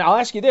I'll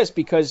ask you this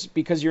because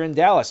you're in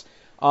Dallas.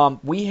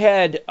 We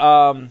had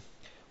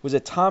was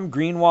it Tom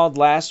Greenwald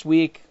last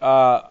week?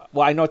 Well,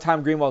 I know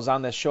Tom Greenwald was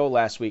on this show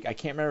last week. I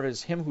can't remember if it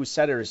was him who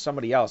said it or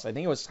somebody else. I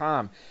think it was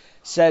Tom.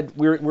 Said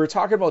we were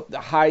talking about the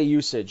high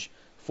usage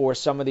for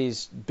some of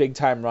these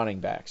big-time running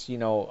backs,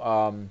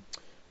 Todd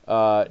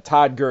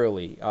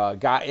Gurley,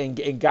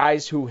 and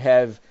guys who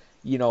have,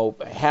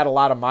 had a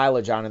lot of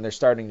mileage on, and they're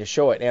starting to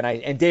show it.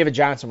 And David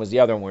Johnson was the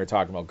other one we were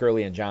talking about,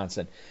 Gurley and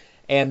Johnson.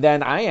 And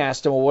then I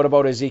asked him, well, what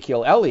about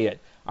Ezekiel Elliott?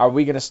 Are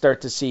we going to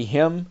start to see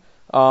him,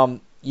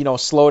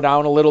 slow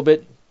down a little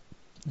bit,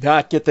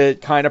 not get the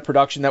kind of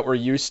production that we're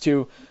used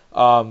to,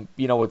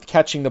 with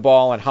catching the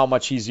ball and how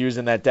much he's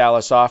using that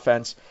Dallas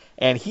offense?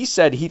 And he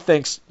said he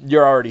thinks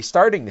you're already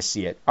starting to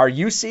see it. Are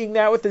you seeing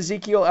that with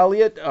Ezekiel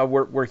Elliott,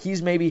 where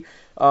he's maybe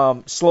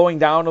slowing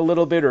down a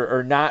little bit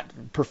or not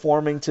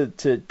performing to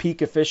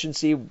peak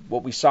efficiency,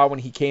 what we saw when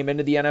he came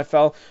into the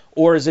NFL?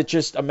 Or is it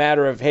just a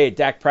matter of, hey,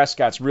 Dak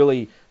Prescott's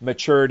really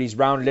matured, he's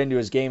rounded into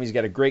his game, he's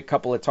got a great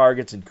couple of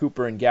targets in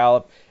Cooper and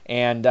Gallup,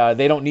 and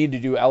they don't need to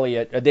do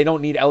Elliott. They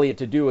don't need Elliott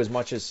to do as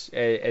much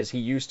as he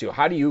used to.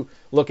 How do you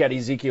look at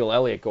Ezekiel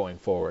Elliott going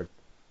forward?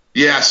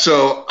 Yeah,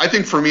 so I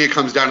think for me it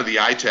comes down to the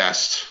eye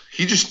test.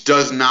 He just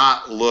does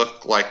not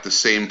look like the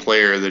same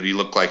player that he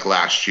looked like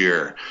last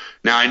year.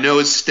 Now I know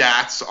his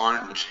stats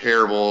aren't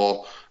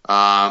terrible,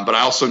 but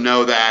I also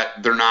know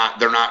that they're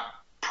not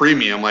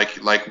premium like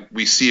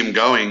we see him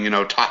going.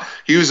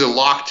 He was a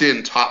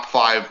locked-in top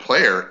 5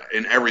 player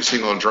in every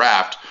single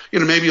draft.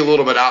 Maybe a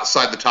little bit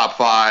outside the top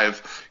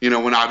 5.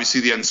 When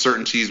obviously the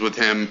uncertainties with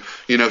him,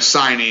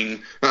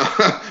 signing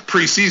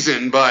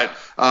preseason, but.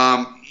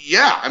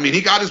 Yeah, I mean,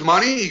 he got his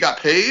money, he got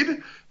paid,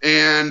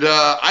 and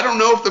I don't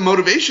know if the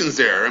motivation's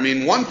there. I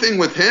mean, one thing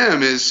with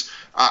him is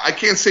I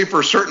can't say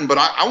for certain, but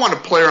I want a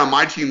player on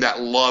my team that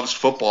loves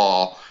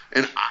football,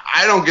 and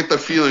I don't get the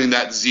feeling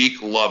that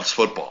Zeke loves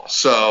football.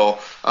 So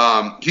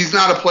he's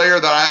not a player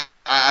that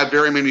I have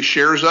very many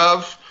shares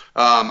of.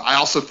 I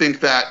also think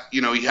that,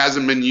 he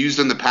hasn't been used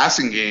in the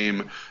passing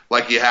game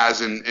like he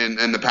has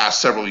in the past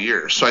several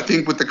years. So I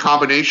think with the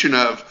combination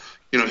of,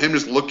 him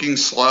just looking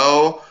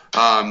slow,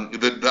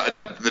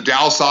 the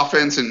Dallas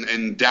offense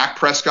and Dak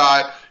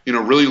Prescott,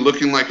 really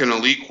looking like an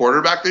elite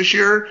quarterback this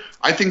year,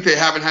 I think they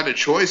haven't had a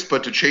choice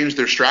but to change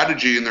their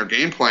strategy and their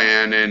game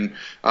plan. And,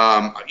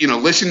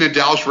 listening to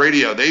Dallas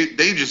radio,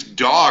 they just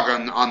dog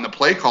on the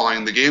play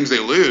calling, the games they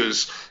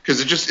lose,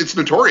 because it's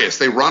notorious.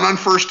 They run on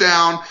first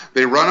down,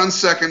 they run on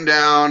second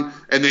down,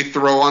 and they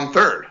throw on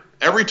third.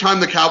 Every time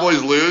the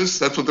Cowboys lose,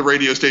 that's what the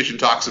radio station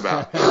talks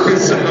about.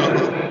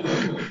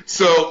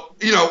 So,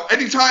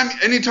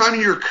 anytime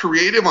you're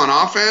creative on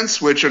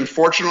offense, which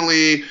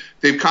unfortunately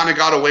they've kind of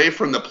got away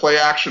from the play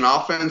action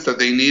offense that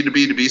they need to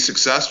be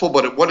successful.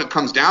 But what it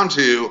comes down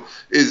to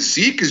is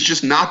Zeke has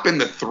just not been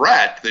the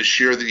threat this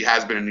year that he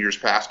has been in years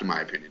past, in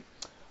my opinion.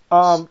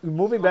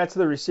 Moving back to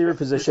the receiver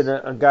position,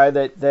 a guy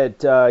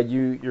that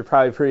you're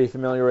probably pretty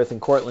familiar with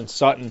in Courtland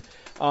Sutton.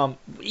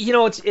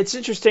 It's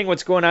interesting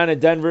what's going on in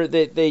Denver.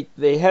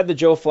 They had the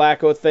Joe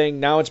Flacco thing.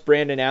 Now it's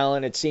Brandon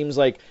Allen. It seems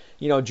like,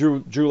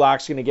 Drew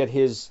Lock's going to get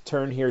his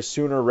turn here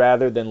sooner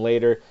rather than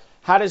later.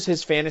 How does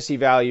his fantasy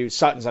value,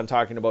 Sutton's I'm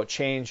talking about,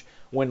 change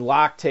when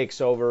Lock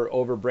takes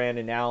over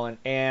Brandon Allen?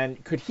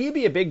 And could he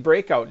be a big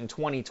breakout in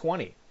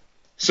 2020?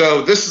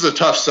 So this is a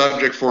tough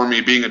subject for me,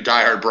 being a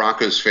diehard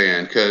Broncos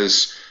fan,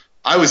 because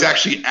I was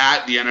actually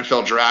at the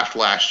NFL draft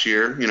last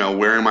year,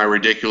 wearing my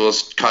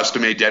ridiculous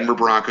custom-made Denver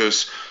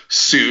Broncos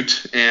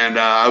suit. And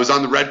I was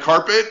on the red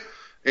carpet,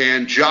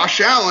 and Josh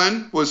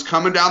Allen was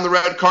coming down the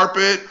red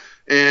carpet,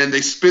 and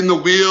they spin the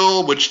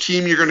wheel, which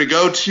team you're going to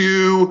go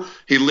to.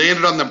 He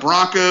landed on the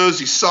Broncos.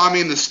 He saw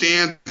me in the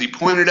stands. He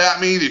pointed at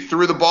me. He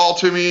threw the ball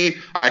to me.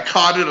 I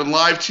caught it on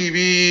live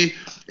TV.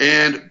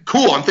 And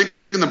cool, I'm thinking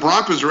the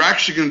Broncos are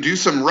actually going to do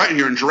something right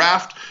here and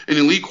draft an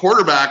elite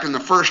quarterback in the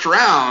first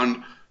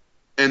round,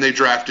 and they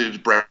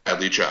drafted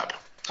Bradley Chubb.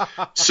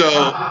 So,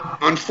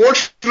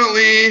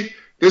 unfortunately,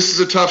 this is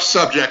a tough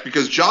subject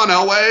because John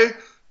Elway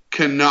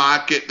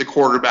cannot get the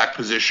quarterback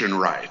position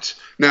right.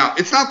 Now,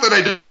 it's not that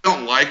I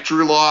don't like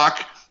Drew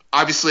Lock.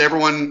 Obviously,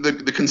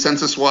 the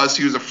consensus was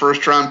he was a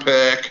first-round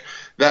pick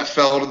that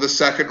fell to the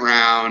second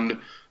round.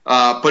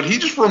 But he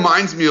just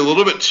reminds me a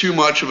little bit too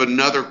much of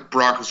another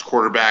Broncos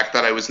quarterback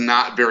that I was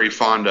not very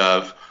fond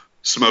of,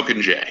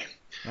 Smokin' Jay.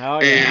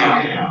 Oh,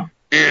 yeah.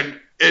 And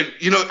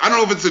you know, I don't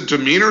know if it's a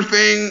demeanor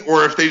thing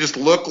or if they just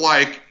look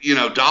like, you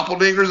know,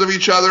 doppelgangers of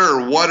each other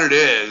or what it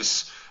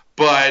is.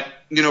 But,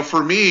 you know,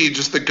 for me,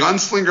 just the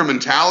gunslinger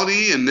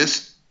mentality in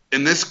this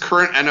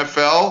current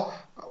NFL,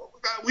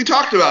 we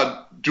talked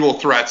about dual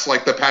threats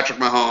like the Patrick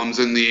Mahomes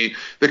and the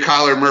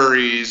Kyler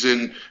Murrays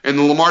and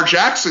the Lamar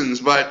Jacksons,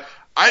 but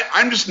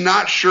I'm just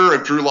not sure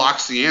if Drew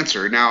Lock's the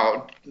answer.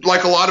 Now,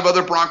 like a lot of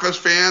other Broncos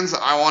fans,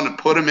 I want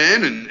to put him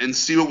in and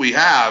see what we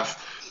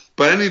have.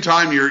 But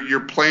anytime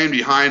you're playing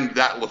behind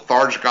that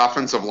lethargic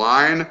offensive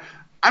line,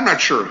 I'm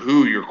not sure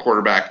who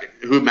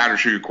it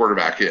matters who your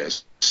quarterback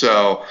is.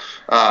 So,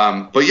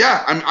 but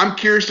yeah, I'm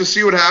curious to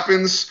see what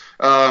happens.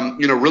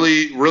 You know,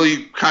 really,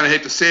 really kind of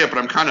hate to say it, but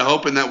I'm kind of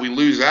hoping that we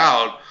lose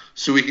out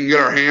so we can get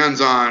our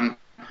hands on,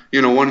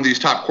 you know, one of these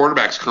top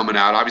quarterbacks coming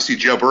out. Obviously,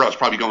 Joe Burrow is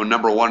probably going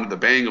number one to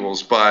the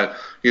Bengals, but,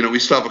 you know, we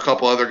still have a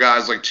couple other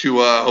guys like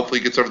Tua,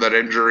 hopefully gets over that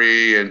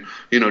injury, and,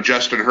 you know,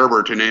 Justin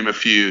Herbert, to name a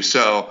few.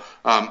 So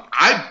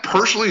I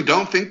personally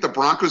don't think the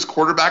Broncos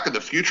quarterback of the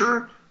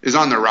future is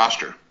on their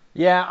roster.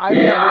 Yeah,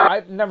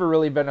 I've never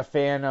really been a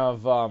fan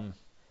of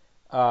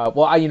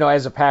you know,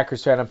 as a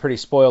Packers fan, I'm pretty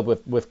spoiled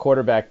with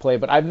quarterback play,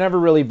 but I've never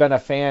really been a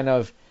fan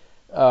of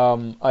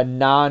a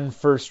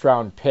non-first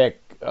round pick.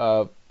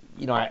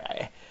 You know,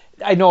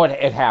 I know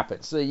it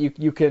happens.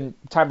 You can.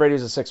 Tom Brady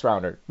was a 6th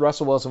rounder.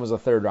 Russell Wilson was a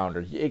 3rd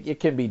rounder. It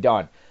can be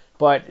done,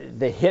 but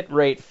the hit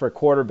rate for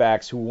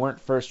quarterbacks who weren't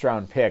first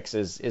round picks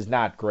is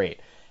not great.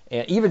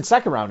 And even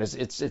 2nd round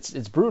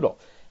it's brutal.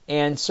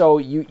 And so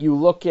you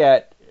look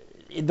at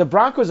the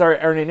Broncos are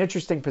in an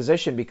interesting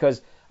position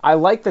because I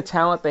like the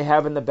talent they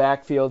have in the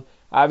backfield.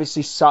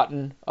 Obviously,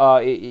 Sutton,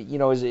 you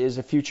know, is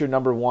a future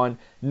number 1.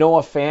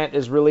 Noah Fant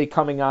is really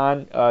coming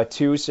on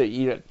too. So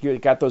you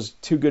got those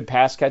 2 good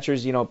pass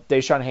catchers. You know,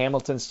 Deshaun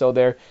Hamilton's still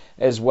there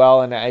as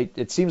well, and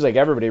it seems like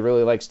everybody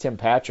really likes Tim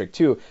Patrick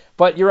too.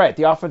 But you're right,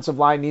 the offensive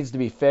line needs to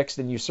be fixed,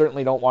 and you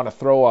certainly don't want to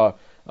throw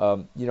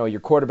you know, your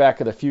quarterback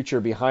of the future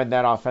behind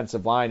that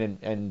offensive line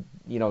and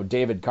you know,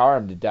 David Carr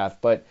him to death.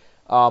 But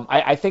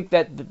I think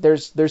that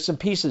there's some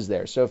pieces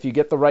there. So if you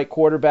get the right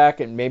quarterback,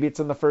 and maybe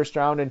it's in the first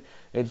round in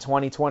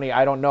 2020,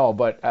 I don't know.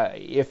 But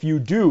if you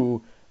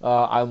do,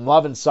 I'm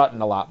loving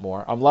Sutton a lot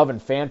more. I'm loving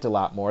Fant a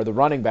lot more. The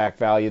running back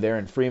value there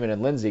in Freeman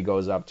and Lindsey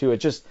goes up too. It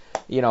just,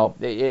 you know,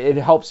 it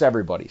helps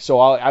everybody. So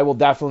I will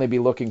definitely be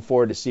looking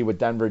forward to see what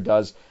Denver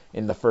does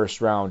in the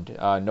first round,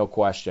 no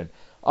question.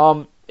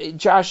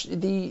 Josh,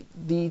 the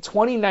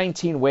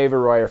 2019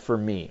 waiver wire for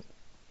me,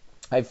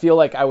 I feel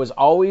like I was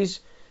always,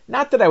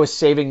 not that I was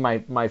saving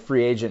my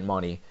free agent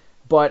money,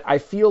 but I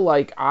feel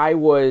like I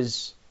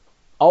was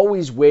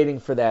always waiting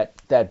for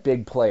that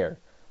big player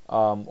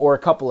or a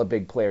couple of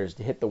big players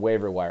to hit the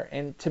waiver wire.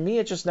 And to me,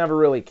 it just never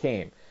really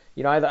came.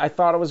 You know, I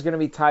thought it was going to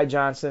be Ty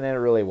Johnson, and it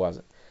really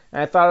wasn't.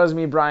 And I thought it was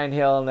going to be Brian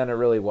Hill, and then it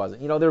really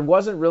wasn't. You know, there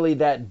wasn't really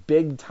that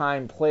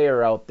big-time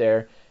player out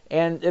there,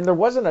 and there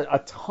wasn't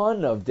a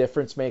ton of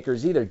difference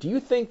makers either. Do you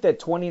think that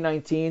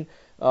 2019...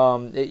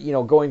 you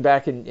know, going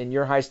back in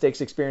your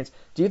high-stakes experience,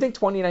 do you think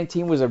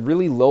 2019 was a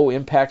really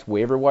low-impact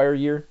waiver wire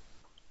year?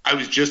 I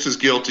was just as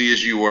guilty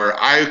as you were.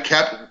 I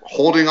kept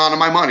holding on to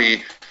my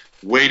money,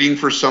 waiting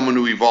for someone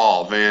to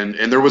evolve, and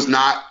there was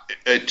not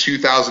a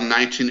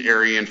 2019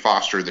 Arian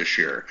Foster this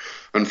year,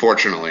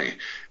 unfortunately.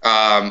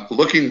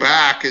 Looking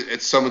back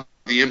at some of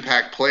the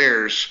impact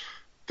players,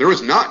 there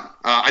was none.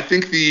 I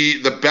think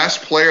the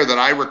best player that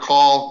I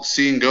recall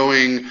seeing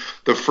going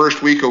the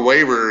first week of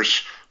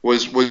waivers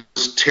was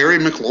Terry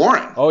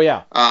McLaurin. Oh,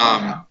 yeah.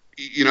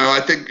 You know, I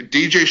think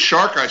DJ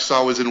Shark I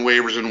saw was in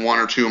waivers in 1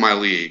 or 2 of my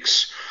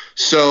leagues.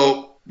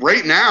 So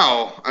right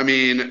now, I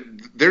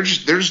mean,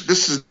 this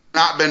has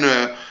not been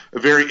a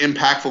very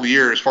impactful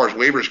year as far as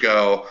waivers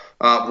go.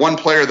 One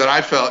player that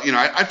I felt, you know,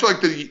 I feel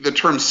like the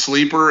term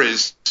sleeper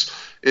is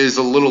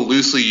a little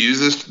loosely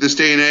used this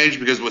day and age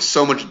because with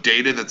so much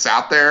data that's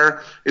out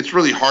there, it's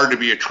really hard to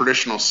be a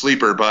traditional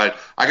sleeper. But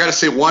I got to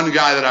say, one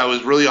guy that I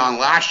was really on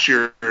last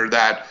year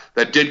that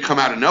did come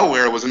out of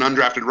nowhere was an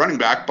undrafted running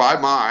back by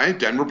my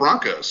Denver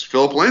Broncos,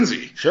 Philip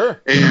Lindsay.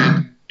 Sure.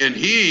 And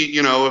he,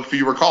 you know, if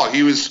you recall,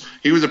 he was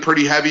a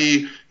pretty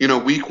heavy, you know,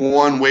 week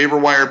 1 waiver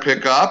wire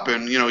pickup,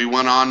 and you know he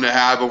went on to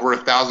have over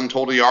 1,000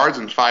 total yards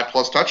and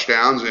 5+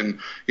 touchdowns, and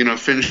you know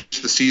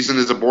finished the season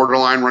as a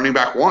borderline running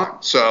back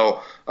 1.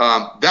 So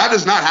that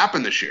has not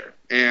happened this year,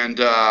 and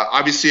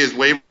obviously as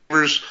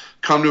waivers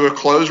come to a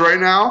close right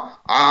now,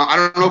 I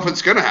don't know if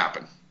it's going to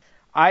happen.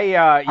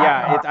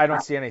 I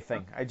don't see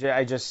anything.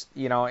 I just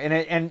you know,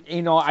 and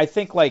you know, I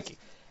think like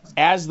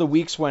as the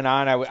weeks went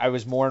on, I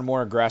was more and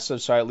more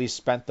aggressive, so I at least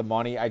spent the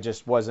money. I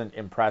just wasn't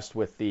impressed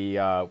with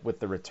the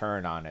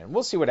return on it. And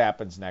we'll see what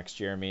happens next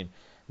year. I mean,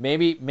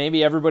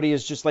 maybe everybody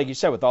is just like you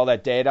said with all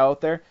that data out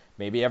there.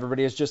 maybe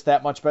everybody is just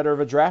that much better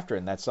of a drafter,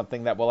 and that's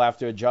something that we'll have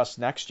to adjust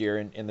next year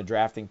in the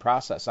drafting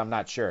process. I'm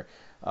not sure.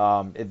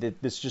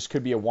 This just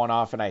could be a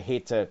one-off, and I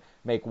hate to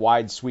make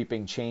wide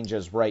sweeping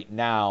changes right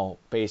now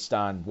based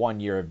on 1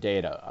 year of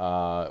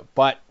data.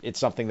 But it's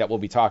something that we'll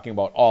be talking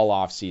about all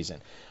off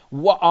season.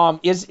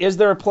 Is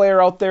there a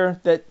player out there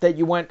that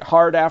you went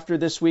hard after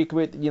this week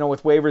with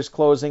waivers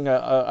closing,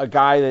 a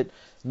guy that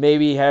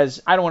maybe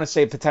has, I don't want to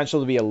say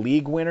potential to be a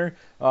league winner,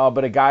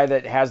 but a guy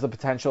that has the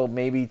potential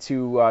maybe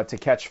to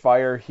catch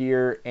fire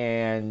here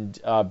and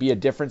be a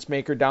difference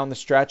maker down the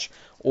stretch?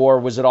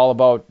 Or was it all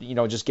about,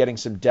 just getting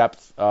some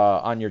depth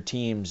on your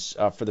teams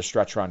for the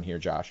stretch run here,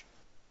 Josh?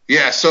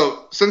 Yeah,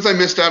 so since I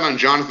missed out on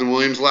Jonathan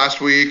Williams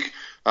last week,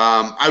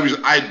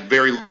 I had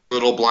very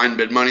little blind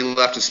bid money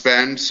left to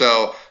spend.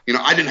 So,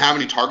 I didn't have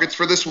any targets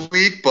for this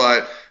week,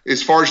 but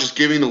as far as just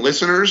giving the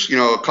listeners,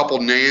 a couple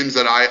names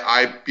that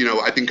I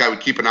think I would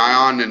keep an eye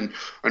on. And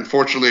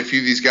unfortunately, a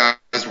few of these guys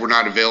were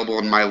not available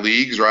in my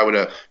leagues, or I would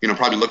have,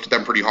 probably looked at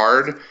them pretty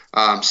hard.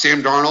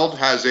 Sam Darnold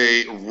has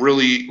a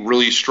really,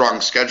 really strong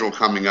schedule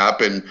coming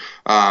up, and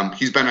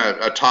he's been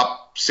a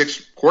top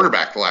 6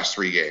 quarterback the last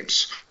 3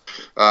 games.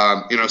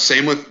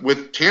 Same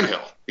with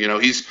Tannehill.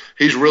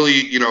 He's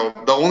really,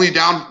 the only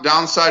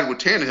downside with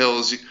Tannehill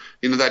is,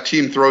 that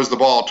team throws the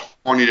ball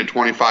 20 to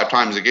 25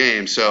 times a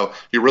game. So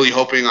you're really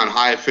hoping on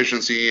high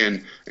efficiency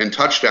and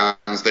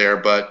touchdowns there,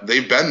 but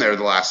they've been there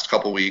the last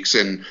couple weeks.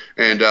 And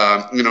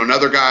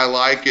another guy I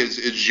like is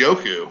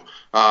Njoku.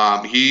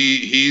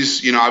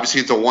 He's,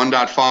 obviously it's a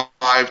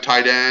 1.5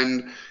 tight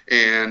end.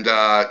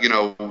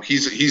 And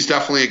he's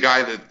definitely a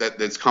guy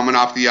that's coming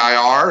off the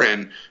IR,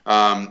 and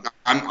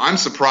I'm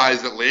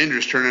surprised that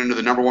Landry's turned into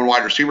the number 1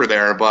 wide receiver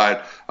there.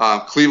 But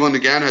Cleveland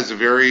again has a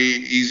very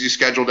easy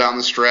schedule down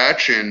the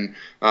stretch, and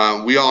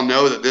we all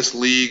know that this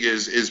league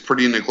is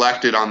pretty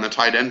neglected on the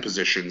tight end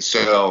position.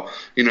 So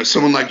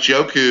someone like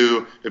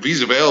Njoku, if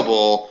he's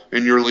available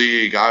in your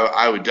league,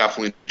 I would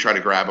definitely try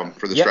to grab him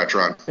for the stretch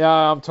run. Yeah,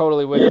 I'm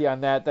totally with you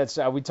on that. That's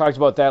we talked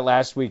about that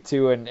last week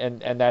too,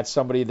 and that's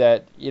somebody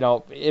that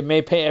it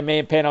may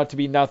pan out to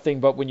be nothing,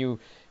 but when you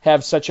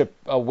have such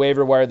a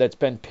waiver wire that's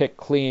been picked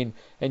clean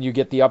and you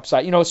get the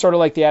upside, sort of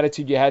like the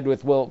attitude you had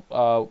with Will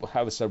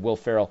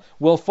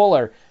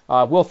Fuller.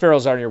 Will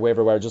Ferrell's on your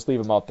waiver wire. Just leave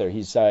him out there.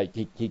 He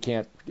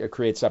can't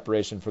create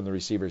separation from the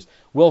receivers.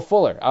 Will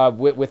Fuller,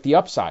 with the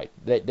upside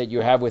that you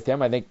have with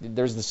him, I think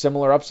there's the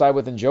similar upside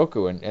with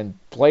Njoku. And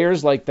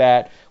players like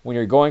that, when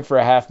you're going for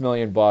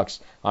 $500,000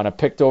 on a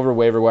picked over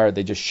waiver wire,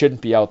 they just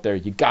shouldn't be out there.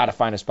 You got to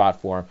find a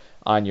spot for them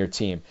on your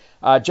team.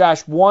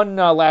 Josh, one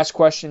last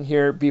question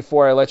here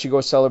before I let you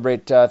go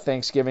celebrate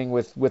Thanksgiving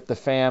with the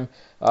fam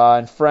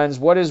and friends.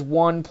 Who is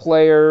one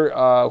player,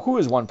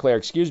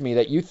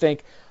 that you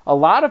think a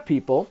lot of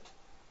people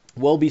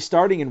will be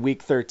starting in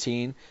Week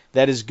 13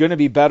 that is going to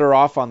be better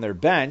off on their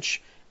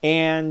bench,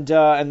 and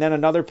then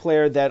another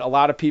player that a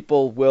lot of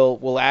people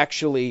will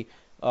actually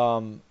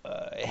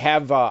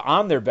have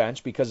on their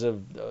bench because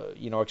of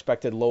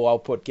expected low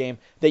output game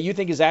that you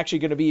think is actually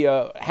going to be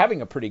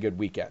having a pretty good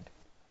weekend?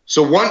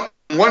 So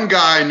one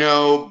guy I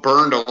know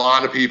burned a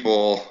lot of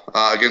people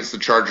against the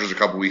Chargers a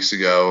couple weeks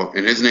ago,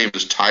 and his name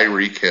is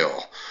Tyreek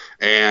Hill.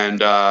 And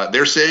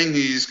they're saying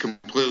he's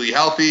completely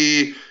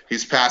healthy.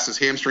 He's past his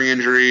hamstring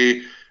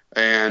injury.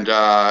 And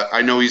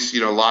I know he's,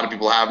 a lot of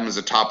people have him as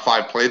a top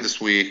 5 play this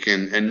week,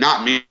 and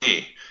not me.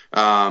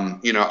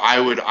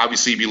 I would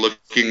obviously be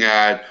looking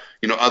at,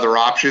 other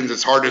options.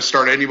 It's hard to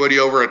start anybody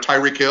over a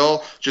Tyreek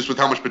Hill just with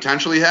how much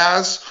potential he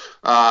has.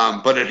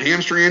 But a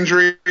hamstring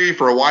injury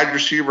for a wide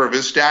receiver of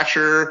his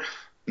stature,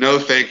 no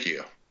thank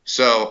you.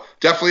 So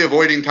definitely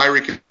avoiding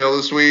Tyreek Hill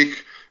this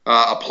week.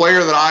 A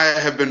player that I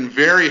have been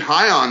very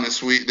high on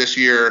this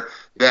year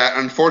that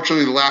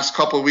unfortunately the last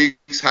couple of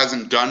weeks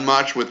hasn't done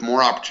much with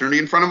more opportunity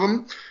in front of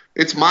him,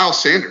 it's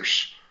Miles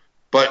Sanders.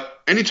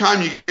 But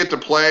anytime you get to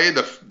play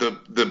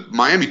the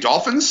Miami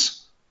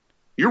Dolphins,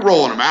 you're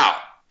rolling them out.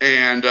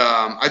 And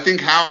I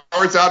think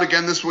Howard's out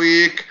again this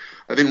week.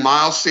 I think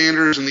Miles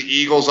Sanders and the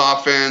Eagles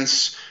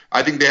offense,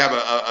 I think they have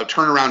a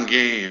turnaround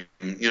game.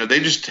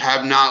 They just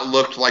have not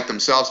looked like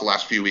themselves the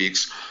last few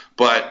weeks.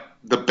 But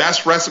the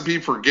best recipe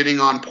for getting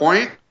on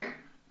point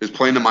is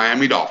playing the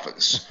Miami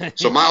Dolphins.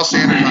 So Miles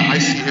Sanders, I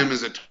see him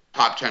as a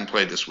top 10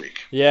 play this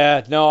week.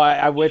 Yeah, no,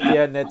 I'm with you,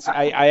 and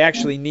I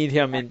actually need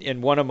him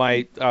in one of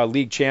my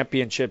league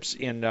championships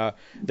in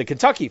the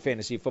Kentucky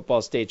Fantasy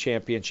Football State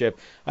Championship.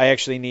 I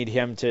actually need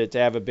him to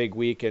have a big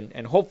week,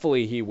 and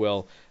hopefully he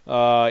will.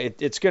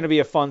 It's going to be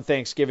a fun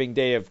Thanksgiving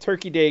Day of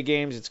Turkey Day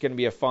games. It's going to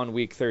be a fun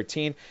Week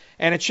 13,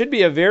 and it should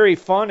be a very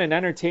fun and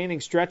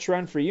entertaining stretch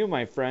run for you,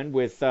 my friend,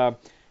 with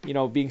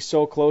being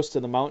so close to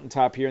the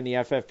mountaintop here in the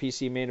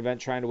FFPC main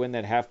event, trying to win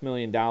that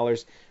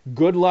 $500,000.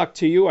 Good luck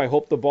to you. I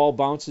hope the ball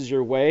bounces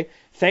your way.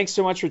 Thanks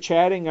so much for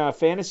chatting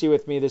fantasy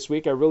with me this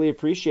week. I really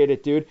appreciate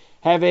it, dude.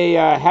 Have a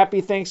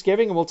happy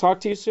Thanksgiving, and we'll talk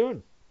to you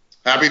soon.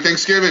 Happy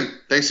Thanksgiving.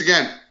 Thanks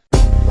again.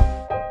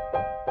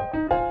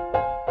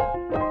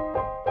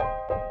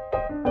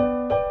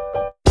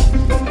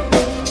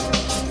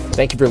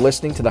 Thank you for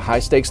listening to the High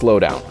Stakes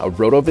Lowdown, a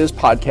RotoViz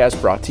podcast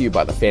brought to you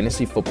by the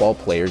Fantasy Football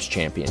Players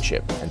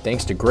Championship. And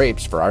thanks to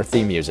Grapes for our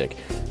theme music.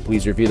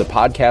 Please review the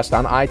podcast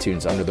on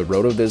iTunes under the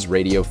RotoViz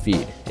radio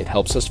feed. It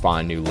helps us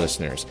find new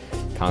listeners.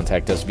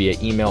 Contact us via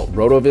email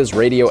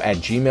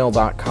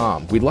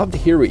rotovizradio@gmail.com. We'd love to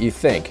hear what you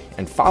think,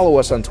 and follow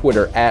us on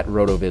Twitter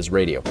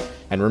 @RotoVizRadio.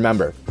 And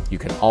remember, you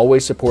can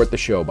always support the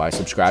show by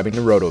subscribing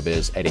to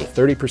RotoViz at a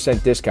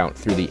 30% discount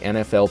through the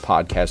NFL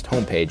podcast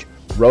homepage,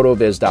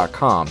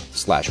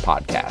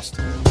 rotoviz.com/podcast.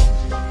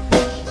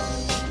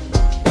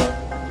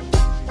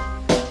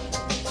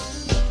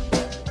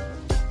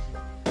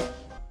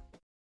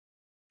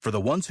 For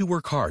the ones who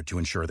work hard to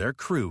ensure their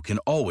crew can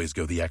always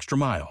go the extra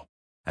mile,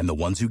 and the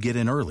ones who get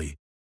in early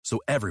so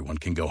everyone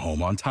can go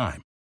home on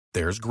time,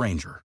 there's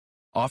Grainger,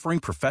 offering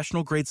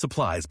professional-grade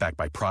supplies backed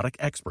by product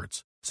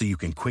experts so you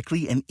can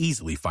quickly and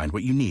easily find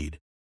what you need.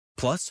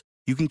 Plus,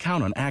 you can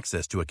count on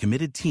access to a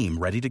committed team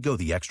ready to go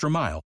the extra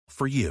mile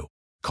for you.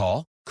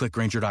 Call, click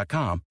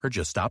Grainger.com, or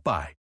just stop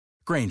by.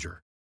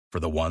 Grainger, for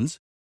the ones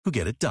who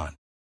get it done.